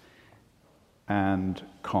and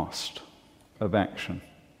cost of action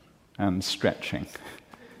and stretching.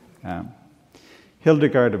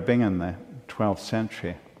 Hildegard of Bingen, the 12th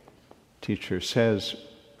century teacher, says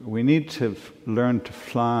we need to learn to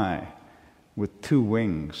fly with two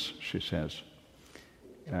wings, she says.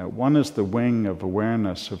 One is the wing of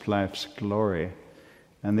awareness of life's glory,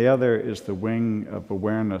 and the other is the wing of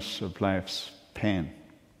awareness of life's pain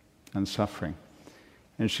and suffering.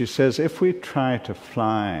 And she says, if we try to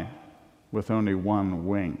fly with only one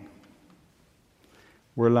wing,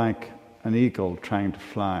 we're like an eagle trying to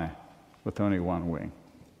fly with only one wing.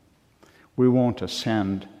 We won't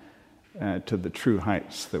ascend to the true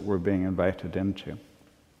heights that we're being invited into.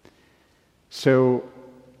 So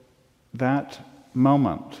that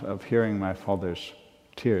moment of hearing my father's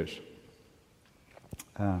tears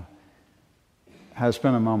has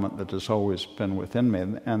been a moment that has always been within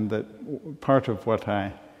me, and that part of what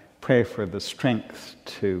I pray for the strength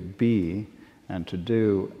to be and to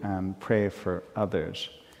do and pray for others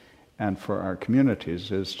and for our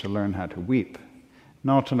communities is to learn how to weep,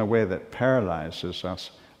 not in a way that paralyzes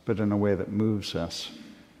us, but in a way that moves us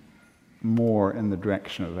more in the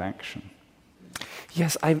direction of action.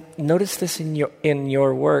 Yes, I've noticed this in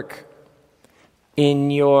your work, in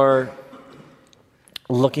your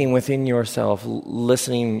looking within yourself,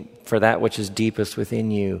 listening for that which is deepest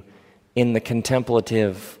within you, in the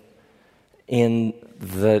contemplative, in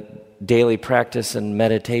the daily practice and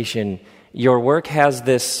meditation. Your work has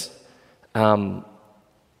this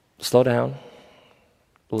slow down,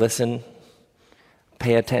 listen,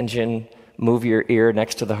 pay attention, move your ear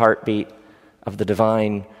next to the heartbeat of the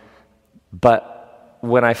divine. But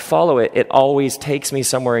when I follow it, it always takes me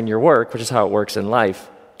somewhere in your work, which is how it works in life,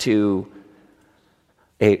 to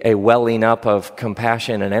a welling up of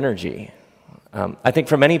compassion and energy. I think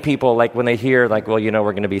for many people, like when they hear, like, well, we're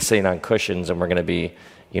going to be sitting on cushions and we're going to be,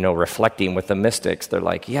 reflecting with the mystics, they're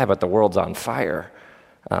like, yeah, but the world's on fire.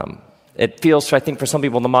 It feels, I think, for some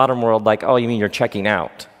people in the modern world, like, oh, you mean you're checking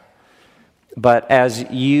out? But as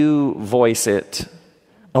you voice it,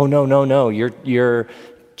 oh, no, you're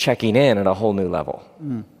checking in at a whole new level.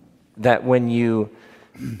 That when you,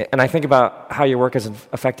 and I think about how your work has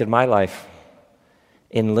affected my life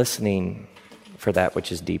in listening for that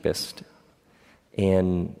which is deepest,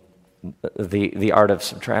 in the art of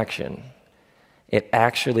subtraction. It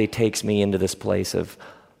actually takes me into this place of,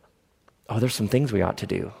 oh, there's some things we ought to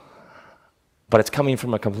do. But it's coming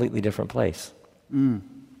from a completely different place.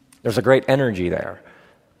 There's a great energy there.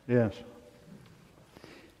 Yes.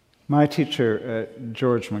 My teacher,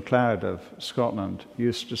 George MacLeod of Scotland,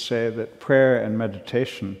 used to say that prayer and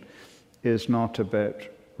meditation is not about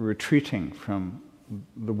retreating from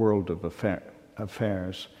the world of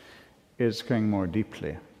affairs. It's going more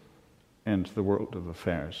deeply into the world of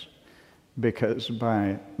affairs. Because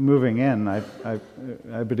by moving in, I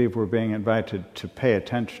believe we're being invited to pay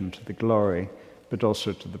attention to the glory, but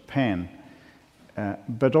also to the pain.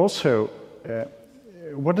 But also,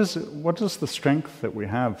 what is the strength that we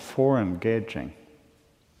have for engaging?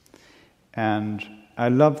 And I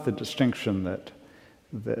love the distinction that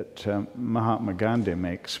Mahatma Gandhi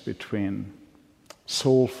makes between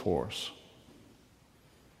soul force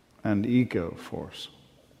and ego force.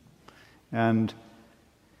 And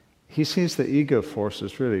he sees the ego force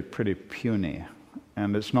as really pretty puny,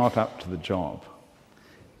 and it's not up to the job.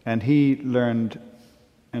 And he learned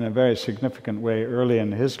in a very significant way early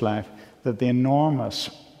in his life that the enormous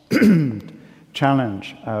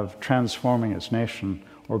challenge of transforming his nation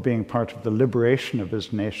or being part of the liberation of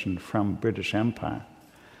his nation from British Empire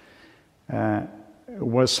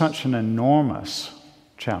was such an enormous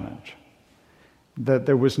challenge that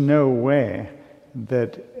there was no way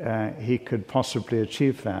that he could possibly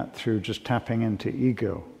achieve that through just tapping into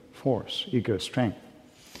ego force, ego strength.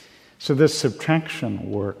 So this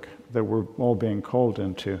subtraction work that we're all being called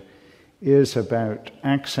into is about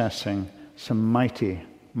accessing some mighty,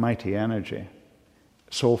 mighty energy,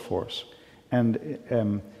 soul force.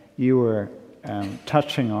 And you were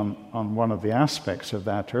touching on one of the aspects of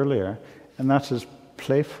that earlier, and that is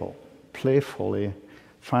playfully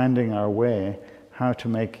finding our way how to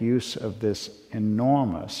make use of this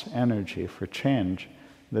enormous energy for change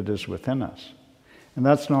that is within us. And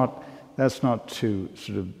that's not to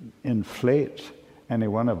sort of inflate any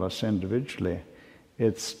one of us individually.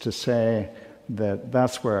 It's to say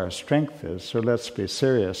that's where our strength is. So let's be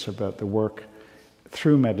serious about the work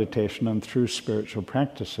through meditation and through spiritual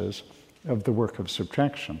practices of the work of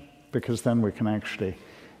subtraction, because then we can actually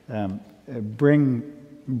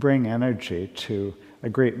bring energy to a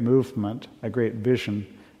great movement, a great vision,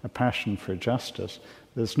 a passion for justice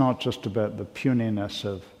that's not just about the puniness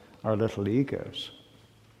of our little egos.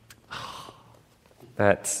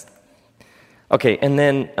 That's okay. And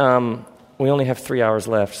then we only have 3 hours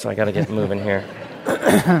left, so I got to get moving here.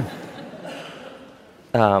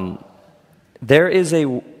 There is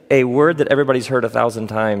a word that everybody's heard 1,000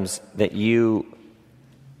 times that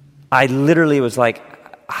I literally was like,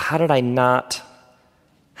 had I not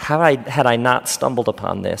stumbled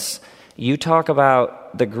upon this? You talk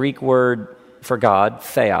about the Greek word for God,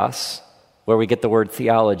 theos, where we get the word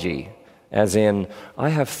theology, as in, I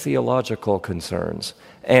have theological concerns,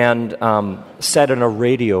 and said in a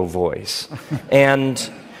radio voice.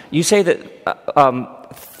 And you say that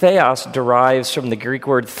theos derives from the Greek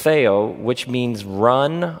word theo, which means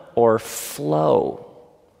run or flow.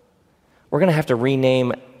 We're going to have to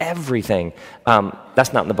rename everything.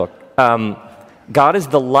 That's not in the book. God is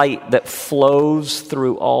the light that flows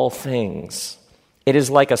through all things. It is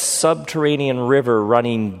like a subterranean river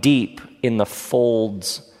running deep in the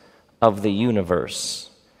folds of the universe.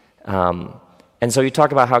 And so you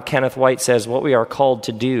talk about how Kenneth White says what we are called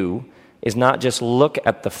to do is not just look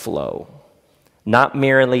at the flow, not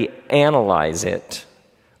merely analyze it,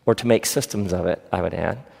 or to make systems of it, I would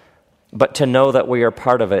add, but to know that we are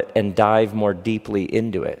part of it and dive more deeply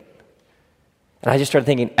into it. And I just started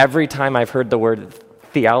thinking, every time I've heard the word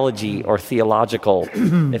theology or theological,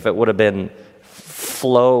 if it would have been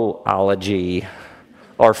flowology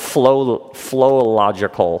or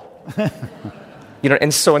flowological,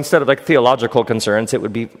 and so instead of like theological concerns, it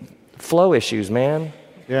would be flow issues, man.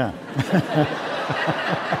 Yeah.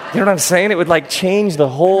 You know what I'm saying? It would like change the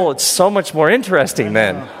whole, it's so much more interesting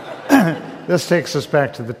then. This takes us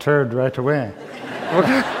back to the turd right away.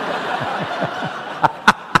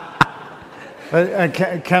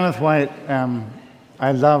 Kenneth White,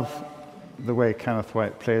 I love the way Kenneth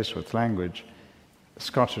White plays with language.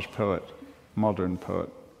 Scottish poet, modern poet.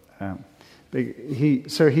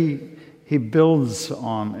 He builds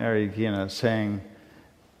on Erigena, saying,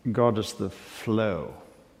 God is the flow,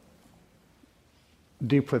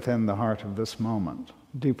 deep within the heart of this moment,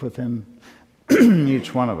 deep within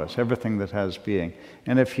each one of us, everything that has being.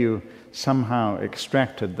 And if you somehow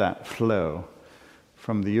extracted that flow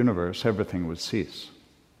from the universe, everything would cease.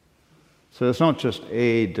 So it's not just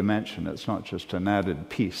a dimension, it's not just an added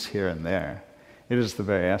piece here and there. It is the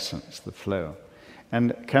very essence, the flow.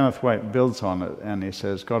 And Kenneth White builds on it, and he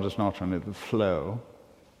says, God is not only the flow,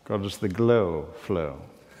 God is the glow flow.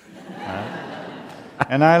 Right?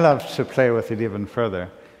 And I love to play with it even further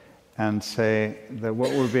and say that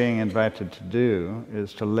what we're being invited to do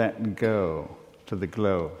is to let go to the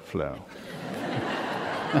glow flow.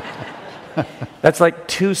 That's like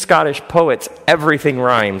two Scottish poets. Everything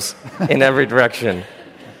rhymes in every direction.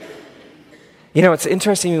 It's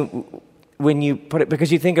interesting when you put it,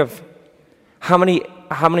 because you think of how many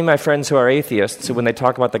of my friends who are atheists, who when they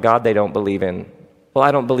talk about the God they don't believe in, well,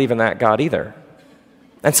 I don't believe in that God either.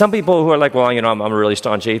 And some people who are like, well, I'm a really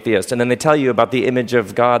staunch atheist, and then they tell you about the image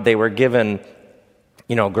of God they were given,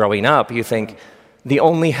 growing up. You think the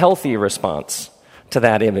only healthy response to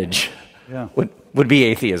that image would be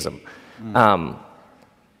atheism.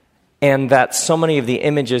 And that so many of the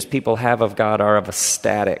images people have of God are of a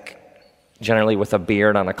static, generally with a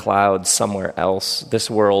beard on a cloud somewhere else.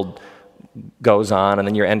 This world goes on, and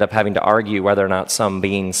then you end up having to argue whether or not some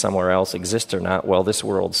being somewhere else exists or not. Well, this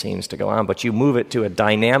world seems to go on, but you move it to a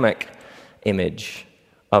dynamic image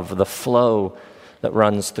of the flow that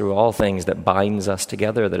runs through all things, that binds us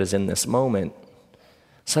together, that is in this moment.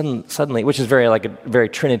 Suddenly, which is very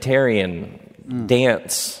Trinitarian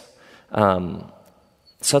dance.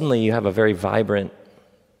 Suddenly, you have a very vibrant,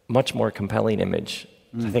 much more compelling image.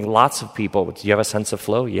 I think lots of people. Do you have a sense of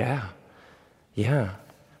flow? Yeah.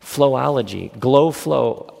 Flowology, glow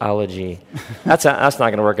flowology. That's not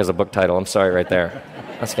going to work as a book title. I'm sorry, right there.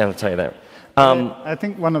 That's going to tell you that. I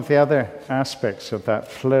think one of the other aspects of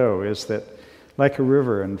that flow is that, like a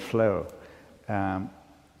river in flow,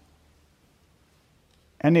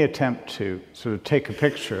 any attempt to sort of take a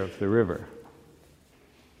picture of the river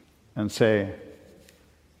and say,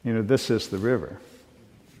 this is the river.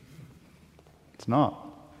 It's not,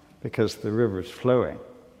 because the river's flowing.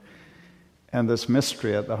 And this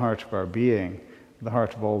mystery at the heart of our being, the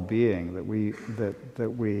heart of all being, that we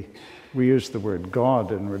use the word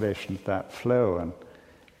God in relation to that flow.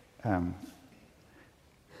 And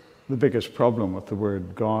the biggest problem with the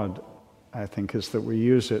word God I think, is that we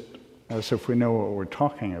use it as if we know what we're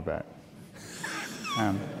talking about.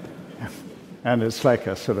 And it's like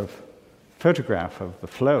a sort of photograph of the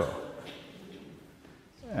flow.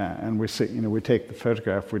 And we see, we take the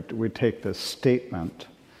photograph, we take the statement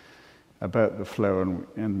about the flow,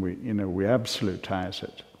 and we absolutize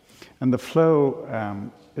it. And the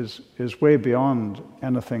flow is way beyond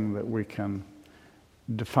anything that we can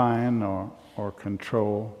define or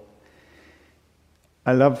control.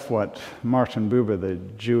 I love what Martin Buber, the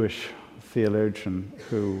Jewish theologian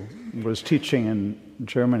who was teaching in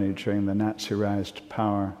Germany during the Nazi rise to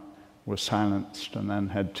power, was silenced and then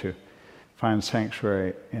had to find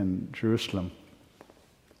sanctuary in Jerusalem.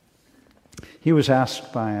 He was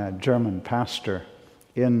asked by a German pastor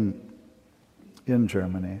in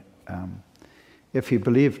Germany if he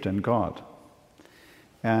believed in God.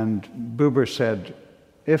 And Buber said,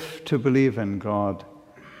 if to believe in God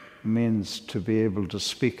means to be able to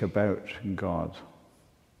speak about God,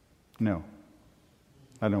 no,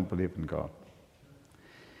 I don't believe in God.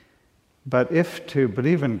 But if to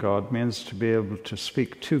believe in God means to be able to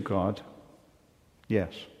speak to God,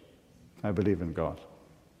 yes, I believe in God.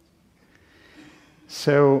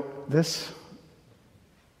 So this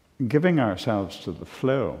giving ourselves to the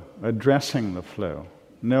flow, addressing the flow,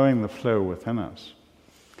 knowing the flow within us,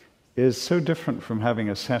 is so different from having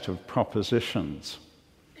a set of propositions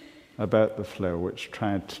about the flow which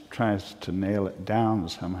tries to nail it down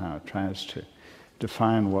somehow, tries to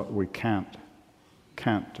define what we can't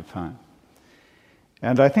define.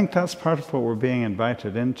 And I think that's part of what we're being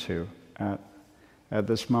invited into at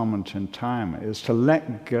this moment in time, is to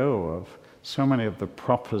let go of so many of the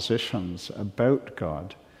propositions about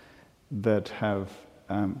God that have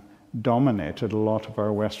dominated a lot of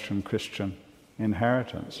our Western Christian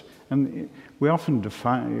inheritance. And we often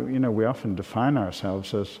define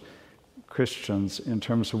ourselves as Christians in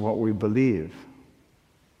terms of what we believe,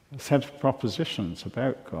 a set of propositions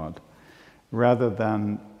about God, rather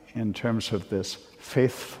than in terms of this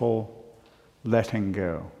faithful letting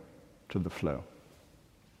go to the flow.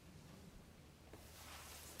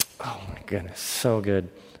 Oh my goodness, so good.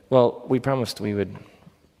 Well, we promised we would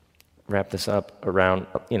wrap this up around,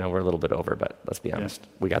 we're a little bit over, but let's be honest,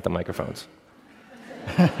 we got the microphones.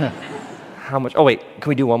 How much? Oh wait, can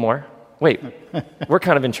we do one more? Wait, we're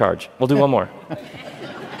kind of in charge. We'll do one more.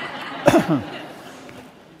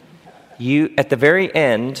 At the very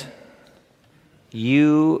end,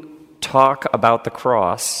 you talk about the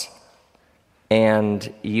cross,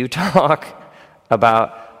 and you talk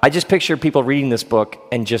about, I just picture people reading this book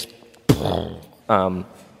and just,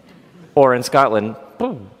 or in Scotland,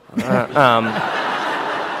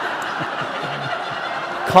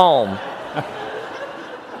 calm,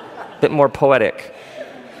 bit more poetic.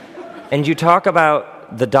 And you talk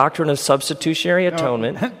about the doctrine of substitutionary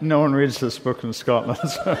atonement. No one reads this book in Scotland.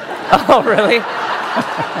 So. Oh, really?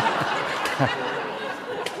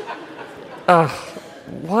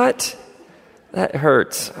 What? That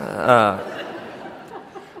hurts.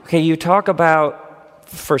 Okay, you talk about,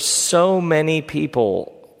 for so many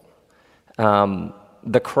people,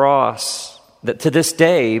 the cross, that to this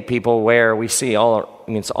day people wear, we see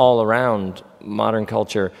it's all around modern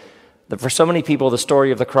culture, that for so many people the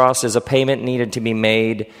story of the cross is a payment needed to be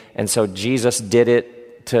made, and so Jesus did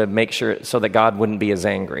it to make sure so that God wouldn't be as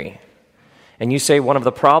angry. And you say one of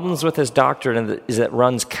the problems with this doctrine is that it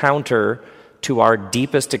runs counter to our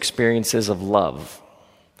deepest experiences of love.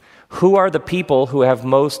 Who are the people who have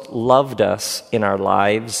most loved us in our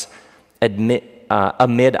lives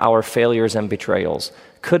amid our failures and betrayals?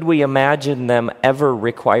 Could we imagine them ever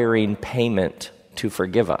requiring payment to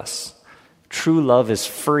forgive us? True love is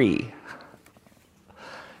free.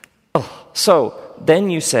 Oh, so then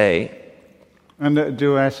you say... And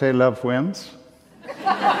do I say love wins?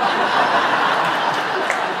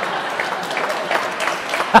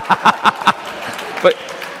 But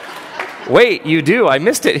wait, you do. I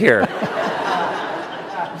missed it here.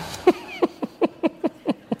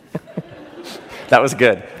 That was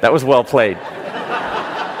good. That was well played.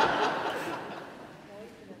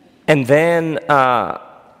 And then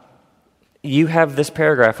you have this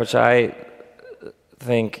paragraph, which I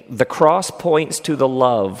think, the cross points to the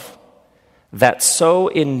love that so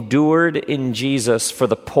endured in Jesus for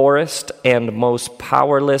the poorest and most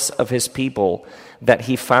powerless of his people that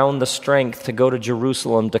he found the strength to go to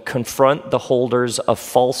Jerusalem to confront the holders of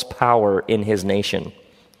false power in his nation.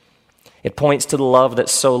 It points to the love that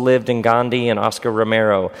so lived in Gandhi and Oscar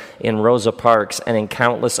Romero, in Rosa Parks, and in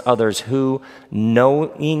countless others who,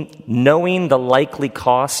 knowing the likely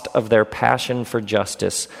cost of their passion for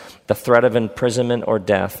justice, the threat of imprisonment or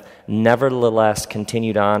death, nevertheless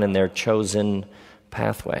continued on in their chosen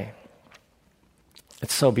pathway.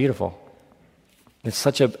 It's so beautiful. It's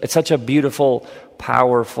such a beautiful,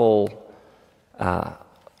 powerful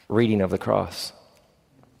reading of the cross.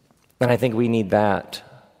 And I think we need that.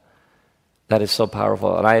 That is so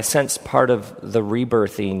powerful. And I sense part of the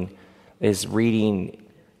rebirthing is reading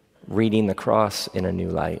the cross in a new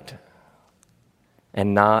light.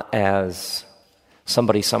 And not as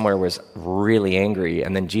somebody somewhere was really angry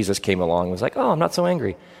and then Jesus came along and was like, oh, I'm not so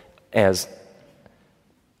angry. As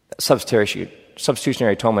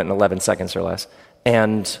substitutionary atonement in 11 seconds or less.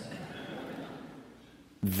 And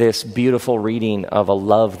this beautiful reading of a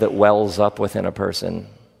love that wells up within a person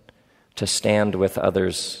to stand with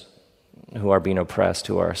others who are being oppressed,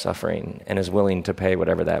 who are suffering, and is willing to pay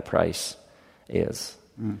whatever that price is.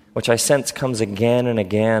 Which I sense comes again and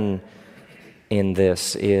again in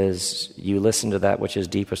this is you listen to that which is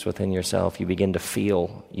deepest within yourself, you begin to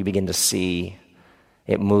feel, you begin to see,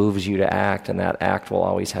 it moves you to act, and that act will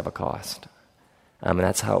always have a cost. And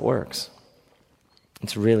that's how it works.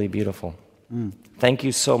 It's really beautiful. Thank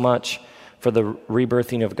you so much for the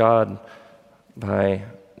rebirthing of God by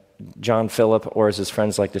John Phillip, or as his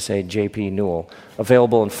friends like to say, J.P. Newell.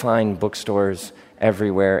 Available in fine bookstores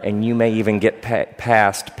everywhere, and you may even get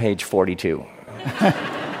past page 42.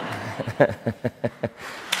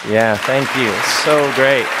 Yeah, thank you. So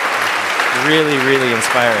great. Really, really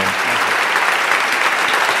inspiring.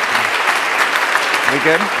 We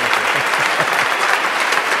good?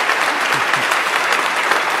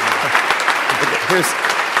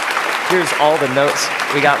 Here's all the notes.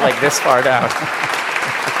 We got like this far down.